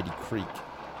mighty creek.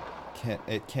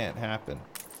 It can't happen.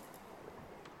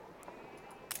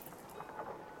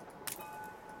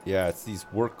 Yeah, it's these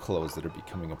work clothes that are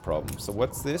becoming a problem. So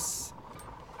what's this?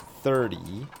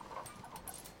 30.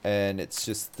 And it's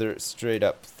just straight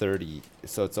up 30.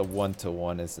 So it's a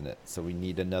 1-to-1, isn't it? So we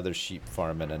need another sheep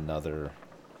farm and another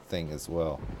thing as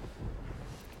well.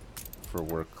 For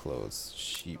work clothes.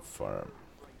 Sheep farm.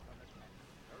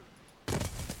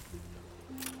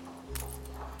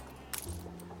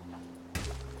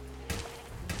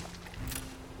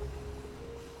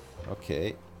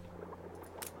 Okay.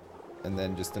 And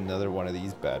then just another one of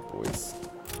these bad boys.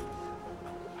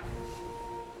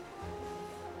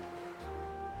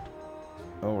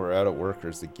 Oh, we're out of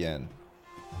workers again.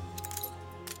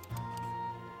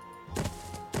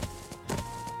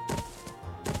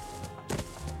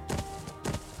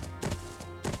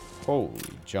 Holy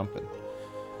jumping.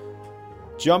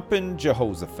 Jumping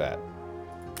Jehoshaphat.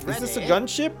 Is this a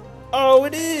gunship? Oh,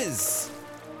 it is!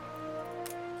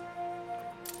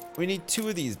 We need 2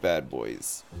 of these bad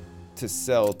boys to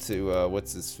sell to,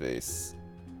 what's his face?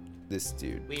 This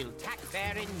dude. We'll tack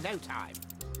there in no time.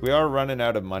 We are running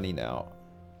out of money now.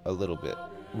 A little bit.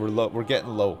 We're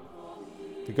getting low.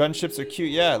 The gunships are cute.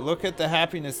 Yeah, look at the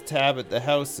happiness tab at the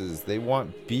houses. They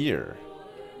want beer.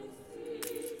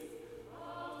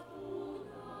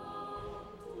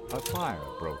 A fire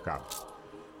broke out.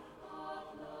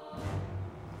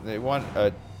 They want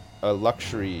a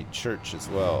luxury church as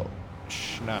well.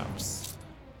 Schnapps.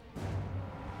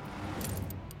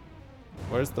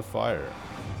 Where's the fire?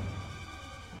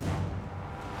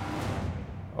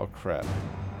 Oh crap.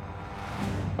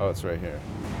 Oh, it's right here.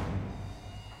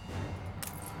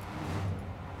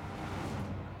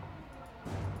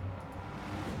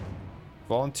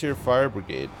 Volunteer Fire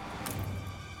Brigade.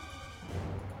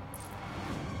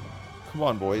 Come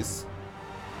on, boys.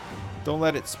 Don't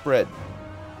let it spread.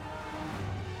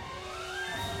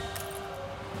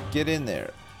 Get in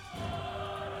there.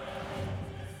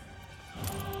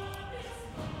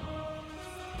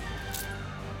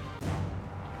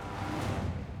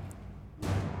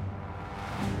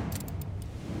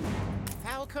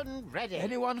 Falcon ready.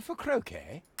 Anyone for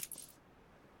croquet?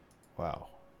 Wow.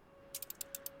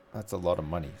 That's a lot of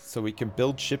money. So we can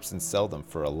build ships and sell them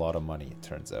for a lot of money, it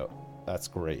turns out. That's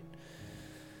great.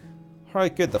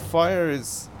 Alright, good. The fire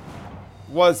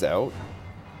was out.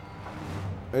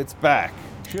 It's back.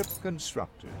 Ship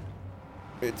constructed.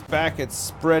 It's back. It's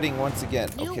spreading once again.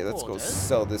 New Okay, let's go orders.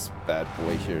 sell this bad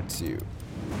boy here too.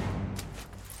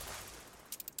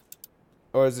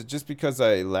 Or is it just because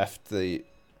I left the...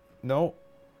 No.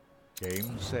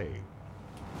 Game saved.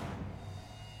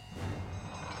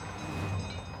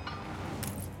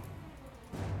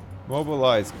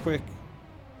 Mobilize, quick.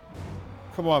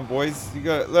 Come on, boys. You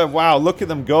got. Wow, look at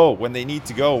them go when they need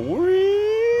to go. Whee!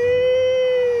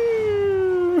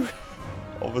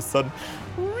 All of a sudden.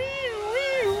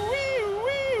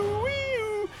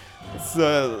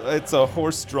 It's a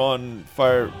horse-drawn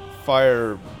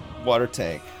fire water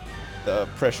tank. The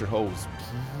pressure hose.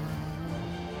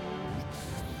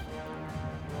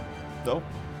 No.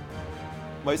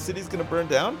 My city's gonna burn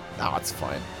down? No, it's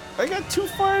fine. I got 2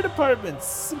 fire departments.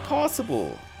 It's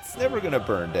impossible. It's never gonna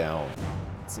burn down.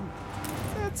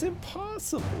 That's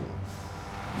impossible.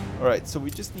 Alright, so we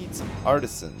just need some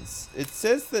artisans. It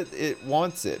says that it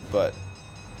wants it, but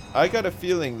I got a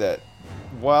feeling that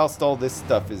whilst all this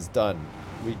stuff is done,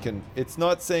 we can... It's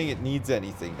not saying it needs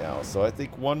anything now, so I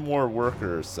think one more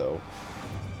worker or so,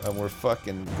 and we're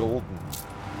fucking golden,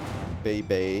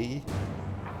 baby.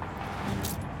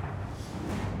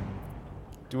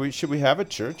 Should we have a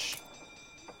church?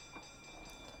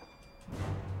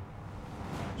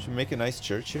 Should we make a nice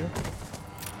church here?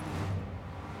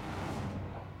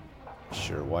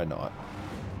 Sure, why not?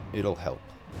 It'll help.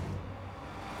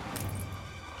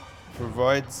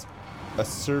 Provides a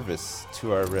service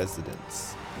to our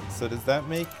residents. So does that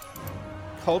make...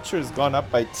 Culture has gone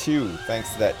up by 2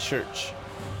 thanks to that church.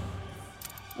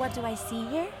 What do I see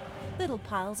here? Little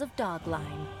piles of dog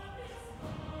lime.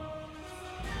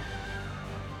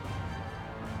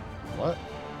 What?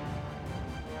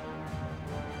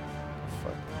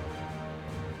 Fuck.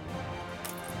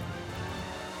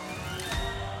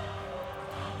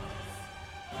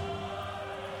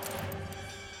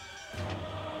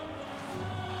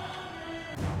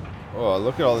 Oh,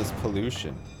 look at all this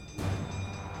pollution.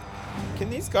 Can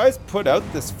these guys put out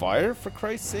this fire, for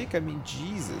Christ's sake? I mean,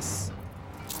 Jesus.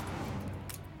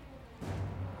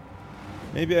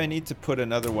 Maybe I need to put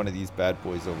another one of these bad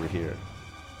boys over here.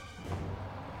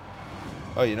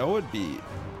 Oh, you know what would be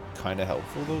kind of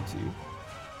helpful, though, too?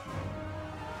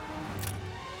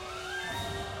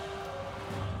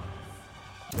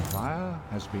 The fire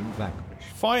has been vanquished.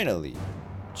 Finally!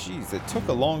 Jeez, it took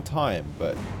a long time,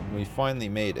 but we finally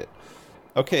made it.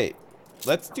 Okay,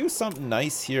 let's do something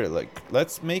nice here. Like,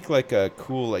 let's make like a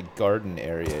cool like garden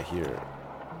area here.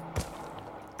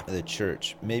 The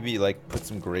church. Maybe like put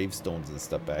some gravestones and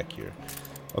stuff back here.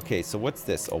 Okay, so what's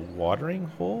this? A watering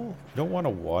hole? You don't want a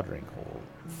watering hole.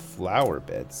 Flower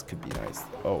beds could be nice.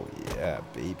 Oh yeah,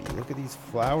 baby. Look at these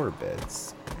flower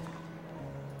beds.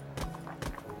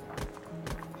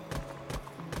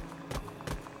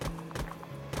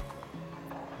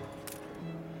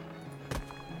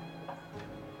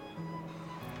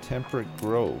 Temperate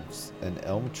groves and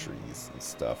elm trees and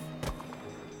stuff.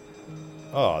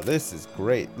 Oh, this is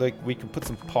great. Like, we can put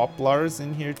some poplars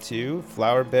in here too.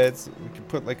 Flower beds. We can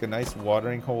put like a nice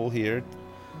watering hole here.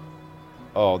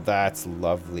 Oh, that's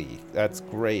lovely. That's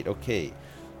great. Okay.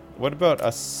 What about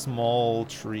a small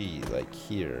tree like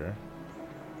here?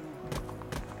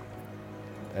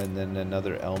 And then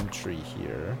another elm tree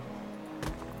here.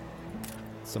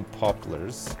 Some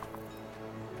poplars.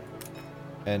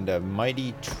 And a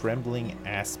mighty trembling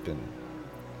aspen.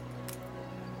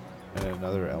 And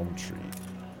another elm tree.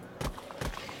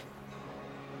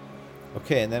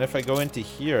 Okay, and then if I go into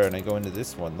here and I go into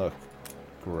this one, look.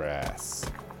 Grass.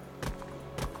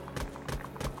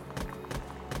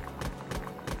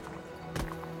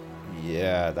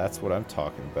 Yeah, that's what I'm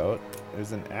talking about.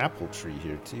 There's an apple tree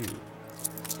here too.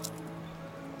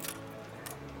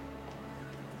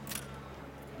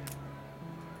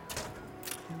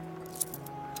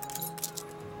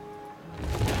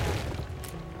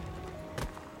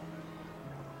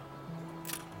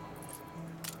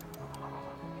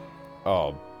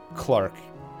 Oh, Clark.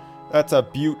 That's a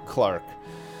Butte Clark.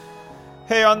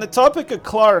 Hey, on the topic of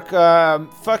Clark,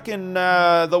 fucking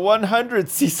the 100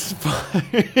 season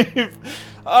 5.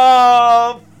 Why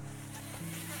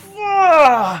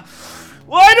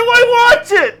do I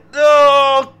watch it?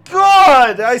 Oh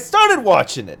God! I started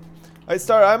watching it.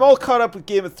 I'm all caught up with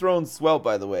Game of Thrones as well,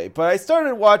 by the way. But I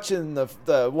started watching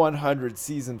the 100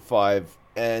 season 5,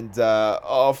 and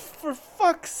oh, for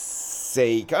fuck's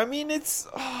sake! I mean, it's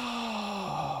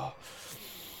oh.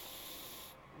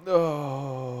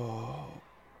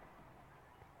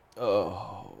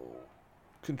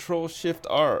 Control Shift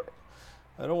R.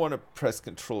 I don't want to press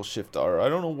Control-Shift-R. I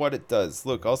don't know what it does.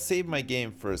 Look, I'll save my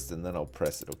game first and then I'll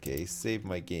press it, okay? Save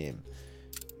my game.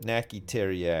 Naki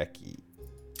Teriyaki.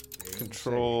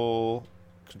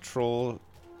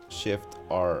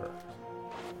 Control-Shift-R.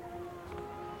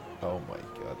 Oh my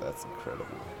god, that's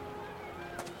incredible.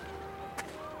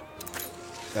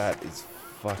 That is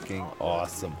fucking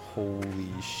awesome. Holy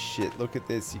shit. Look at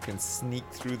this. You can sneak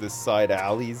through the side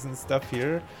alleys and stuff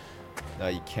here. No,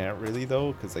 you can't really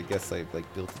though, because I guess I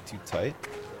like built it too tight.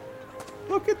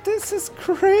 Look at this, it's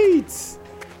great!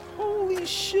 Holy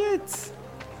shit!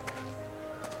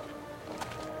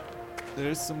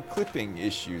 There's some clipping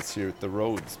issues here with the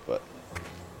roads, but...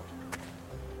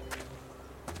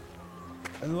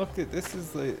 And look at this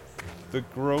is the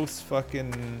gross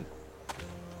fucking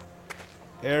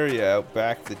area out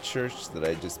back the church that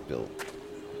I just built.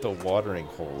 The watering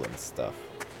hole and stuff.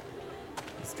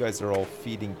 These guys are all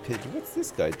feeding pigeons. What's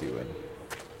this guy doing?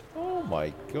 Oh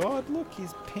my god, look,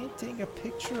 he's painting a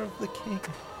picture of the king.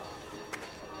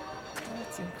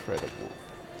 That's incredible.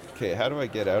 Okay, how do I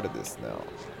get out of this now?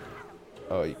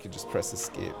 Oh, you can just press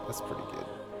escape. That's pretty good.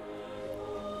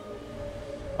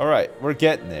 Alright, we're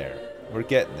getting there. We're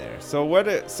getting there. So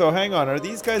hang on, are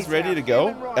these guys ready to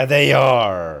go? They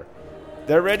are!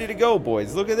 They're ready to go,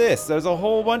 boys. Look at this. There's a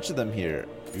whole bunch of them here.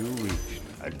 You reached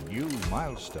a new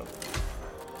milestone.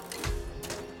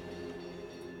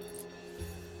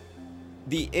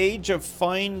 The age of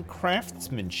fine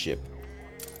craftsmanship.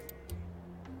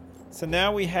 So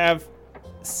now we have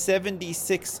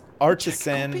 76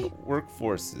 artisan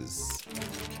workforces.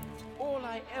 All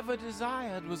I ever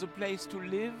desired was a place to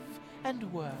live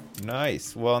and work.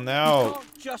 Nice. Well, now... You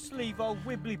can't just leave old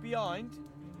Wibbly behind.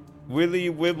 Willy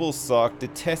Wibblesock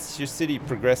detests your city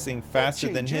progressing faster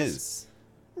than his.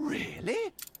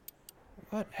 Really?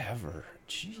 Whatever.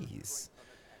 Jeez.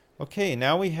 Okay,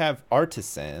 now we have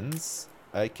artisans.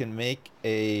 I can make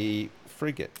a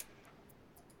frigate.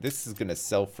 This is gonna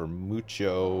sell for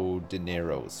mucho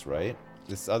dineros, right?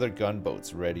 This other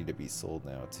gunboat's ready to be sold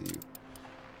now too.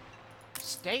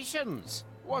 Stations.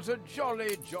 What a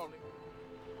jolly.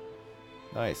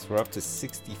 Nice, we're up to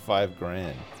 65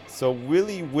 grand. So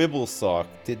Willy Wibblesock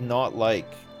did not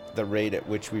like the rate at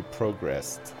which we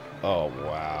progressed. Oh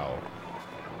wow.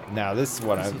 Now this is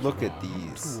what I look at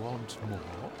these.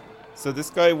 So this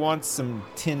guy wants some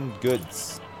tinned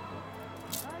goods.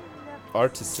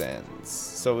 Artisans.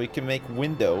 So we can make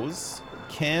windows,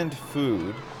 canned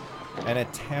food, and a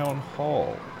town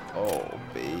hall. Oh,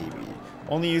 baby.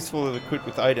 Only useful if equipped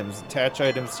with items. Attach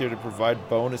items here to provide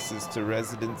bonuses to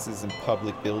residences and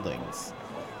public buildings.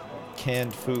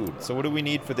 Canned food. So what do we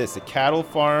need for this? A cattle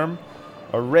farm,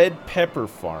 a red pepper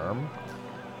farm,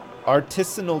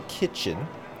 artisanal kitchen,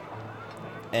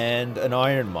 and an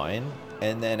iron mine,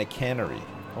 and then a cannery.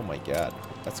 Oh my god,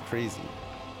 that's crazy.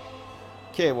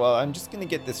 Okay, well, I'm just gonna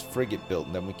get this frigate built,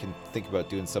 and then we can think about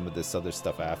doing some of this other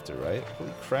stuff after, right?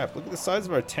 Holy crap, look at the size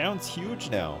of our town. It's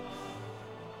huge now.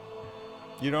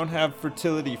 You don't have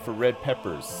fertility for red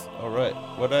peppers. Alright.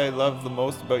 What I love the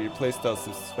most about your playstyle is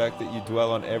the fact that you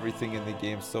dwell on everything in the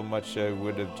game so much I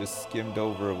would have just skimmed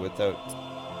over it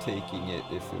without taking it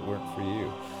if it weren't for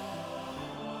you.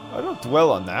 I don't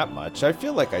dwell on that much. I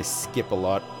feel like I skip a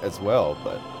lot as well,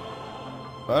 but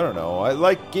I don't know. I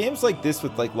like games like this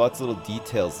with like lots of little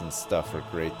details and stuff are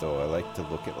great though. I like to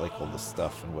look at like all the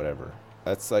stuff and whatever.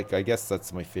 That's like, I guess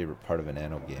that's my favorite part of an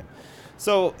Anno game.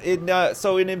 So in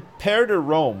Imperator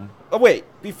Rome. Oh wait,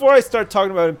 before I start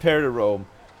talking about Imperator Rome,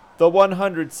 the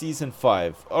 100 season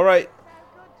 5. All right,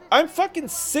 I'm fucking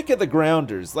sick of the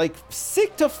grounders. Like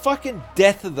sick to fucking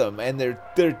death of them and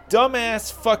their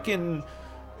dumbass fucking,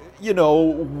 you know,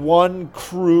 one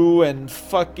crew and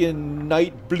fucking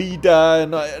Nightbleeda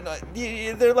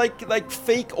and they're like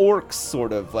fake orcs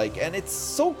sort of like, and it's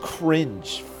so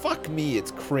cringe. Fuck me, it's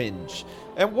cringe.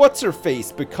 And what's her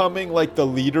face becoming like the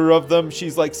leader of them?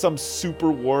 She's like some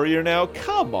super warrior now.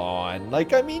 Come on,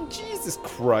 like I mean, Jesus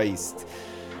Christ.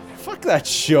 Fuck that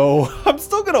show. I'm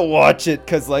still gonna watch it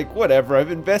because like whatever.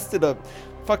 I've invested a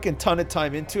fucking ton of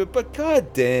time into it, but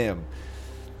goddamn.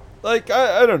 Like,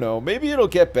 I don't know, maybe it'll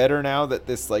get better now that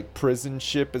this, like, prison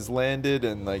ship has landed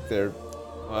and, like, they're,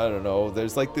 I don't know,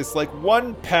 there's, like, this, like,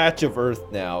 one patch of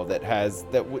Earth now that has,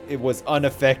 it was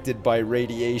unaffected by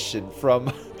radiation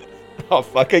from, oh,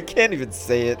 fuck, I can't even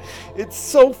say it. It's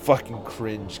so fucking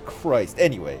cringe, Christ.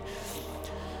 Anyway.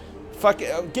 Fuck,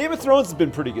 Game of Thrones has been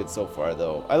pretty good so far,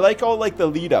 though. I like all, like, the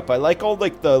lead-up. I like all,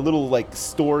 like, the little, like,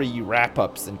 story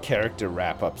wrap-ups and character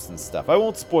wrap-ups and stuff. I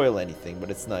won't spoil anything, but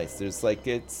it's nice. There's, like,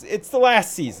 it's the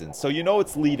last season, so you know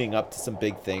it's leading up to some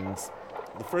big things.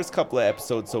 The first couple of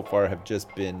episodes so far have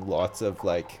just been lots of,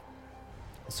 like,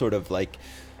 sort of like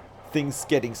things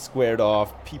getting squared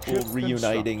off, people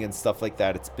reuniting and stuff like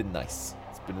that. It's been nice.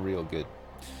 It's been real good.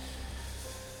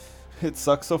 It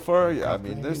sucks so far. Yeah, I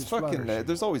mean, there's fucking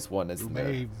there's always one, isn't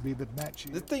there?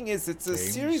 The thing is, it's a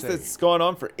series that's gone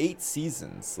on for 8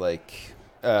 seasons. Like,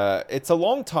 it's a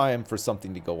long time for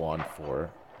something to go on for.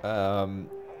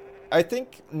 I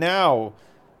think now,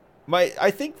 I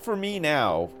think for me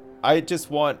now, I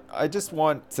want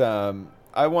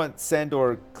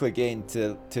Sandor Clegane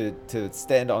to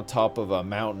stand on top of a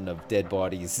mountain of dead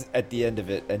bodies at the end of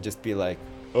it and just be like,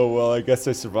 oh, well, I guess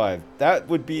I survived. That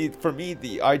would be, for me,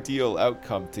 the ideal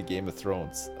outcome to Game of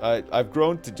Thrones. I've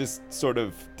grown to just sort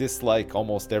of dislike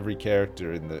almost every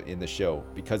character in the show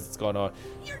because it's gone on.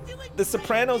 The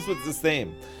Sopranos was the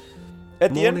same.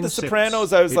 At the end of The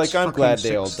Sopranos, I was like, I'm glad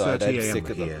they all died. I'm sick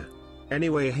of them.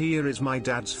 Anyway, here is my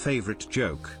dad's favorite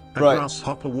joke. A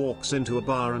grasshopper walks into a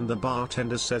bar and the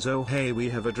bartender says, oh hey, we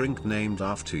have a drink named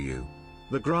after you.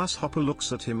 The grasshopper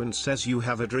looks at him and says, you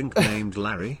have a drink named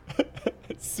Larry?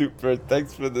 Super.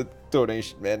 Thanks for the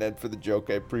donation, man, and for the joke.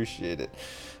 I appreciate it.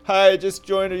 Hi, just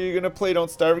joined. Are you going to play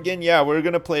Don't Starve again? Yeah, we're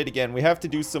going to play it again. We have to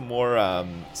do some more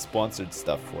sponsored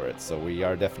stuff for it, so we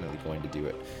are definitely going to do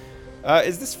it.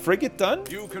 Is this frigate done?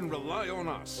 You can rely on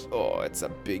us. Oh, it's a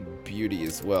big beauty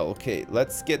as well. Okay,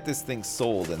 let's get this thing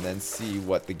sold and then see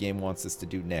what the game wants us to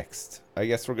do next. I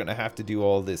guess we're going to have to do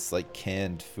all this, like,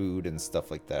 canned food and stuff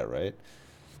like that, right?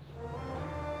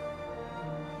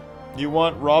 You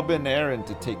want Robin Aaron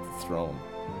to take the throne.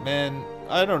 Man,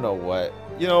 I don't know what.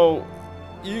 You know,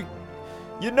 you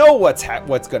know what's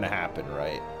going to happen,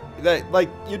 right? Like,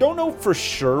 you don't know for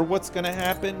sure what's going to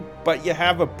happen, but you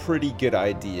have a pretty good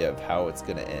idea of how it's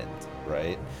going to end,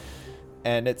 right?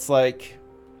 And it's like,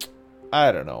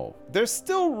 I don't know. There's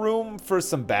still room for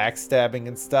some backstabbing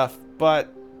and stuff,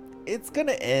 but it's going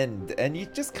to end, and you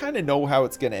just kind of know how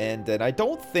it's going to end, and I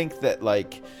don't think that,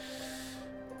 like,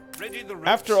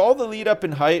 after all the lead up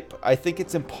and hype, I think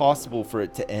it's impossible for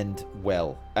it to end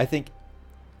well. I think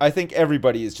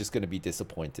everybody is just going to be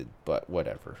disappointed, but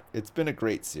whatever. It's been a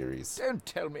great series. Don't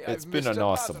tell me it's I've been missed an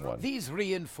awesome one. These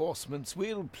reinforcements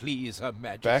will please Her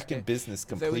Majesty. Back in business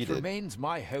completed. Though it remains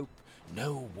my hope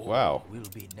no war will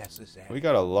be necessary. We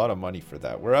got a lot of money for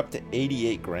that. We're up to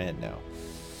 88 grand now.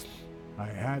 I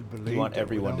had believed you want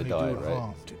everyone to die,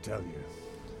 right? To tell you.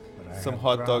 Some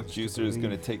hot dog juicer is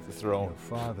going to take the throne.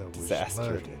 Father was Disaster.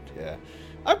 murdered. Yeah.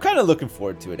 I'm kind of looking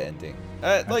forward to it ending.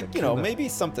 Like, you know, maybe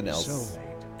something else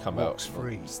come out.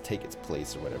 Just take its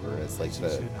place or whatever. It's like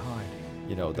the,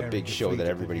 you know, the big show that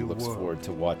everybody looks forward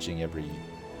to watching every,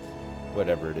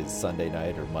 whatever it is, Sunday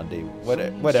night or Monday,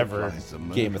 whatever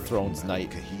Game of Thrones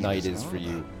night is for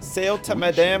you. Sail to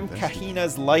Madame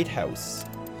Kahina's lighthouse.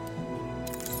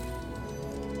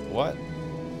 What?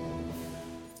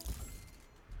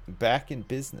 Back in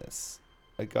business.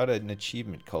 I got an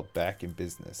achievement called Back in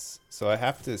Business. So I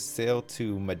have to sail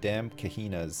to Madame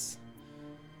Kahina's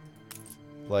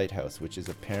lighthouse, which is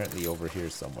apparently over here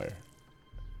somewhere.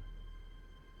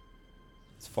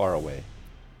 It's far away.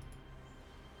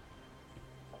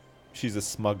 She's a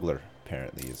smuggler,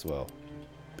 apparently, as well.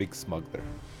 Big smuggler.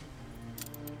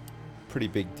 Pretty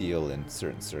big deal in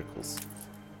certain circles.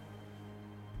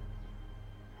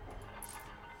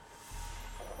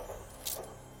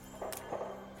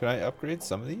 Can I upgrade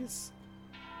some of these?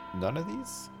 None of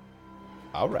these?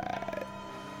 Alright.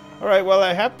 Alright, well,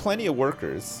 I have plenty of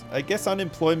workers. I guess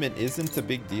unemployment isn't a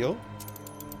big deal.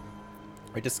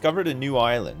 I discovered a new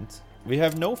island. We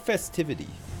have no festivity.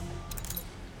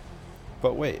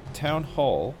 But wait, town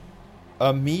hall.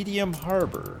 A medium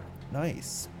harbor.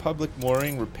 Nice. Public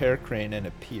mooring, repair crane, and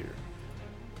a pier.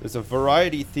 There's a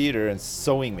variety theater and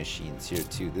sewing machines here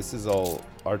too. This is all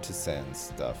artisan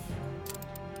stuff.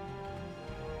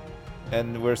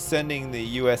 And we're sending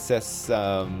the USS,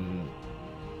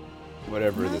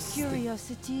 whatever this thing.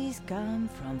 Curiosities come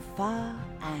from far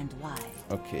and wide.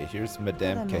 Okay, here's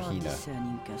Madame Kahina.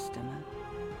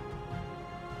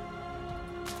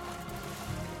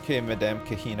 Okay, Madame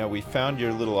Kahina, we found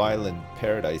your little island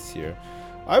paradise here.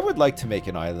 I would like to make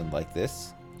an island like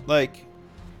this. Like,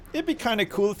 it'd be kind of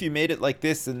cool if you made it like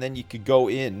this and then you could go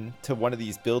in to one of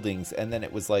these buildings and then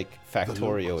it was like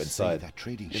Factorio inside.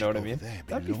 You know what I mean?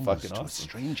 That'd be fucking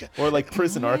awesome. Or like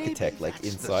Prison Architect, like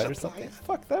inside or something.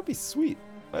 Fuck, that'd be sweet.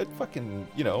 I'd fucking,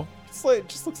 you know, it's like, it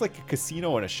just looks like a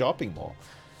casino and a shopping mall.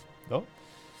 No?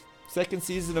 Second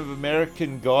season of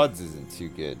American Gods isn't too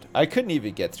good. I couldn't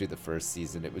even get through the first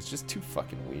season. It was just too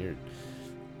fucking weird.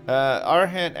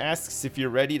 Arhan asks if you're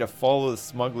ready to follow the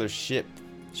smuggler's ship.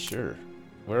 Sure.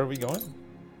 Where are we going?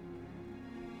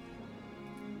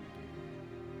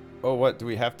 Oh, what? Do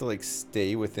we have to, like,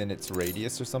 stay within its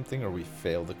radius or something, or we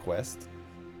fail the quest?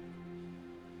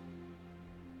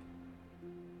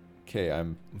 Okay,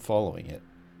 I'm following it.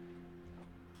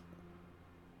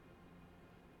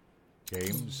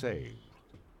 Game saved.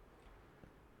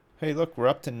 Hey, look, we're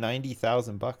up to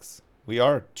 90,000 bucks. We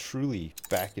are truly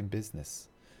back in business.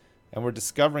 And we're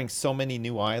discovering so many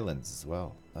new islands as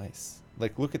well. Nice.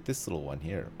 Like, look at this little one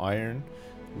here. Iron,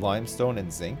 limestone,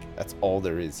 and zinc. That's all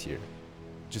there is here.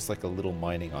 Just like a little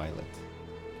mining island.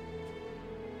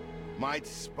 Might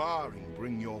sparring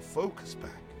bring your focus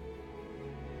back?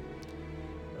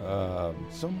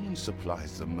 Someone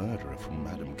supplies the murderer from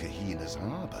Madame Kahina's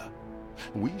harbor.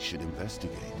 We should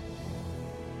investigate.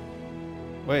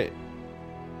 Wait.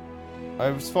 I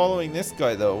was following this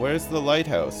guy, though. Where's the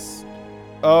lighthouse?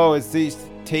 Oh, is he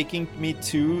taking me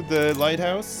to the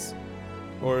lighthouse?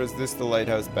 Or is this the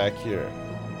lighthouse back here?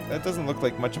 That doesn't look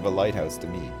like much of a lighthouse to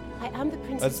me. I am the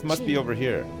Princess That must be over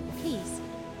here. Please,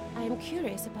 I am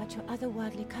curious about your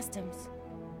otherworldly customs.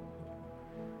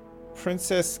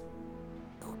 Princess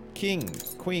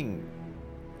Queen.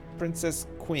 Princess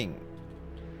Queen.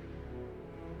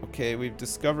 Okay, we've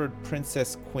discovered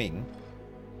Princess Queen.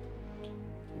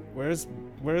 Where's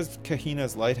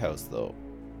Kahina's lighthouse, though?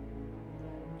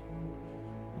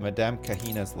 Madame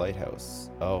Kahina's lighthouse.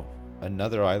 Oh,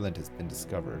 another island has been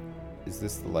discovered. Is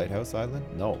this the lighthouse island?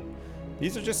 No.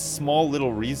 These are just small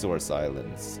little resource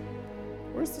islands.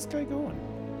 Where's this guy going?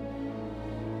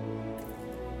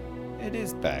 It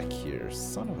is back here.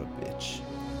 Son of a bitch.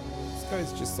 This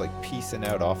guy's just like piecing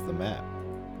out off the map.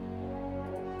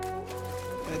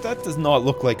 That does not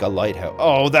look like a lighthouse.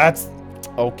 Oh, that's...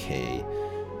 Okay.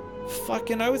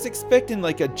 Fucking, I was expecting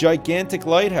like a gigantic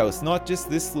lighthouse, not just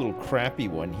this little crappy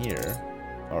one here.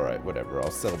 Alright, whatever.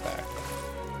 I'll settle back.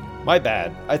 My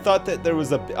bad. I thought that there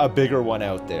was a bigger one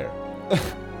out there.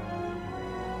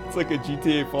 It's like a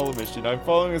GTA follow mission. I'm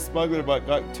following a smuggler but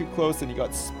got too close and he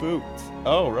got spooked.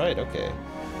 Oh, right, okay.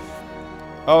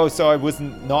 Oh, so I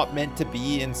wasn't not meant to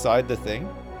be inside the thing?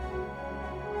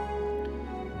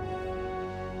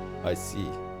 I see.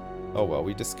 Oh well,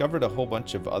 we discovered a whole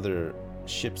bunch of other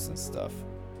ships and stuff.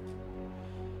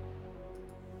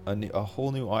 A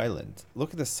whole new island.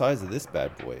 Look at the size of this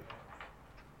bad boy.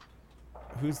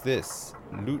 Who's this?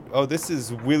 Oh, this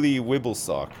is Willy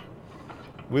Wibblesock.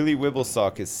 Willy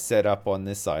Wibblesock is set up on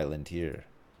this island here.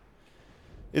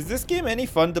 Is this game any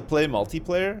fun to play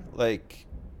multiplayer? Like,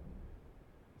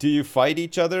 do you fight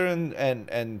each other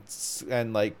and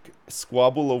like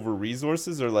squabble over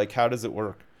resources, or like how does it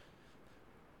work?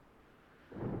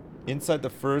 Inside the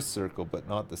first circle, but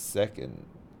not the second.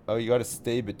 Oh, you gotta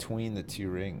stay between the two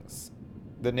rings.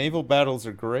 The naval battles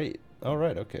are great. Oh,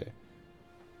 right, okay.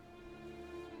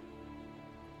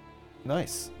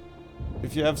 Nice.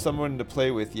 If you have someone to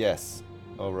play with, yes.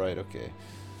 Oh, right, okay.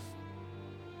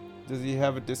 Does he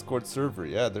have a Discord server?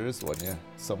 Yeah, there is one, yeah.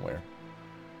 Somewhere.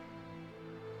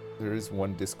 There is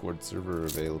one Discord server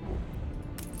available.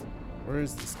 Where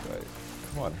is this guy?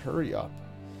 Come on, hurry up.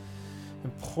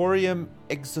 Emporium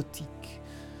Exotique.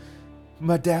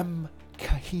 Madame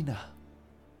Kahina.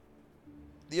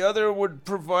 The other would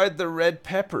provide the red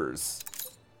peppers.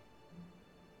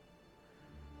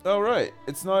 Oh, right.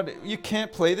 It's not... You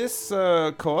can't play this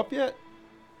co-op yet?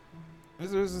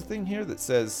 There's a thing here that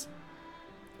says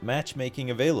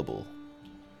matchmaking available.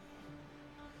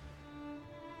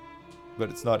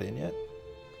 But it's not in yet.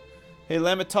 Hey,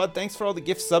 Lamatod, thanks for all the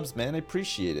gift subs, man. I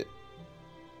appreciate it.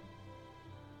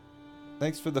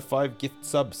 Thanks for the 5 gift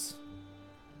subs.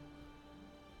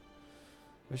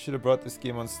 I should have brought this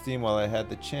game on Steam while I had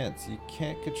the chance. You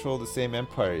can't control the same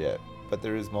empire yet, but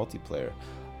there is multiplayer.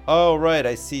 Oh, right,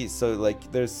 I see. So,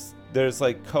 like, there's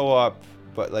like co-op,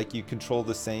 but like you control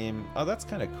the same... Oh, that's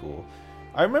kind of cool.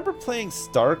 I remember playing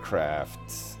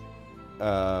StarCraft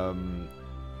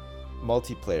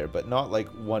multiplayer, but not like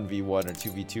 1v1 or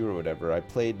 2v2 or whatever. I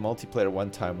played multiplayer one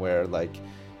time where like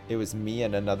it was me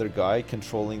and another guy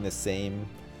controlling the same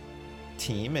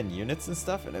team and units and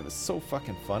stuff, and it was so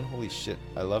fucking fun. Holy shit,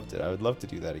 I loved it. I would love to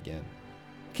do that again.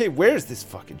 Okay, where's this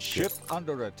fucking ship? Ship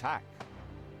under attack.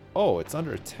 Oh, it's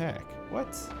under attack.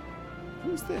 What?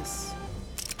 Who's this?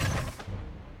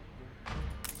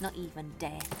 Not even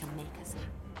death can make us.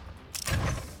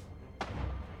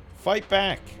 Fight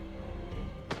back.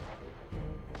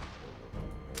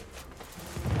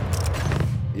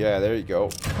 Yeah, there you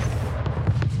go.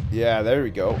 Yeah, there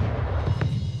we go.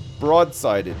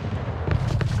 Broadsided.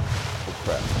 Oh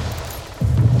crap.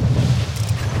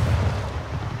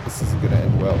 This isn't gonna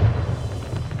end well.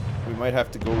 We might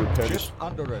have to go repair this.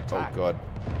 Under attack. Oh god.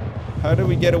 How do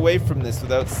we get away from this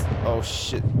without... Oh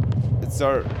shit. It's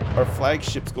our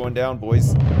flagship's going down,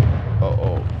 boys.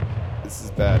 Uh-oh. This is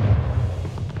bad.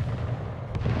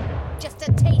 Just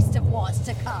a taste of what's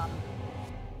to come.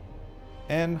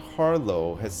 And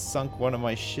Harlow has sunk one of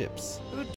my ships.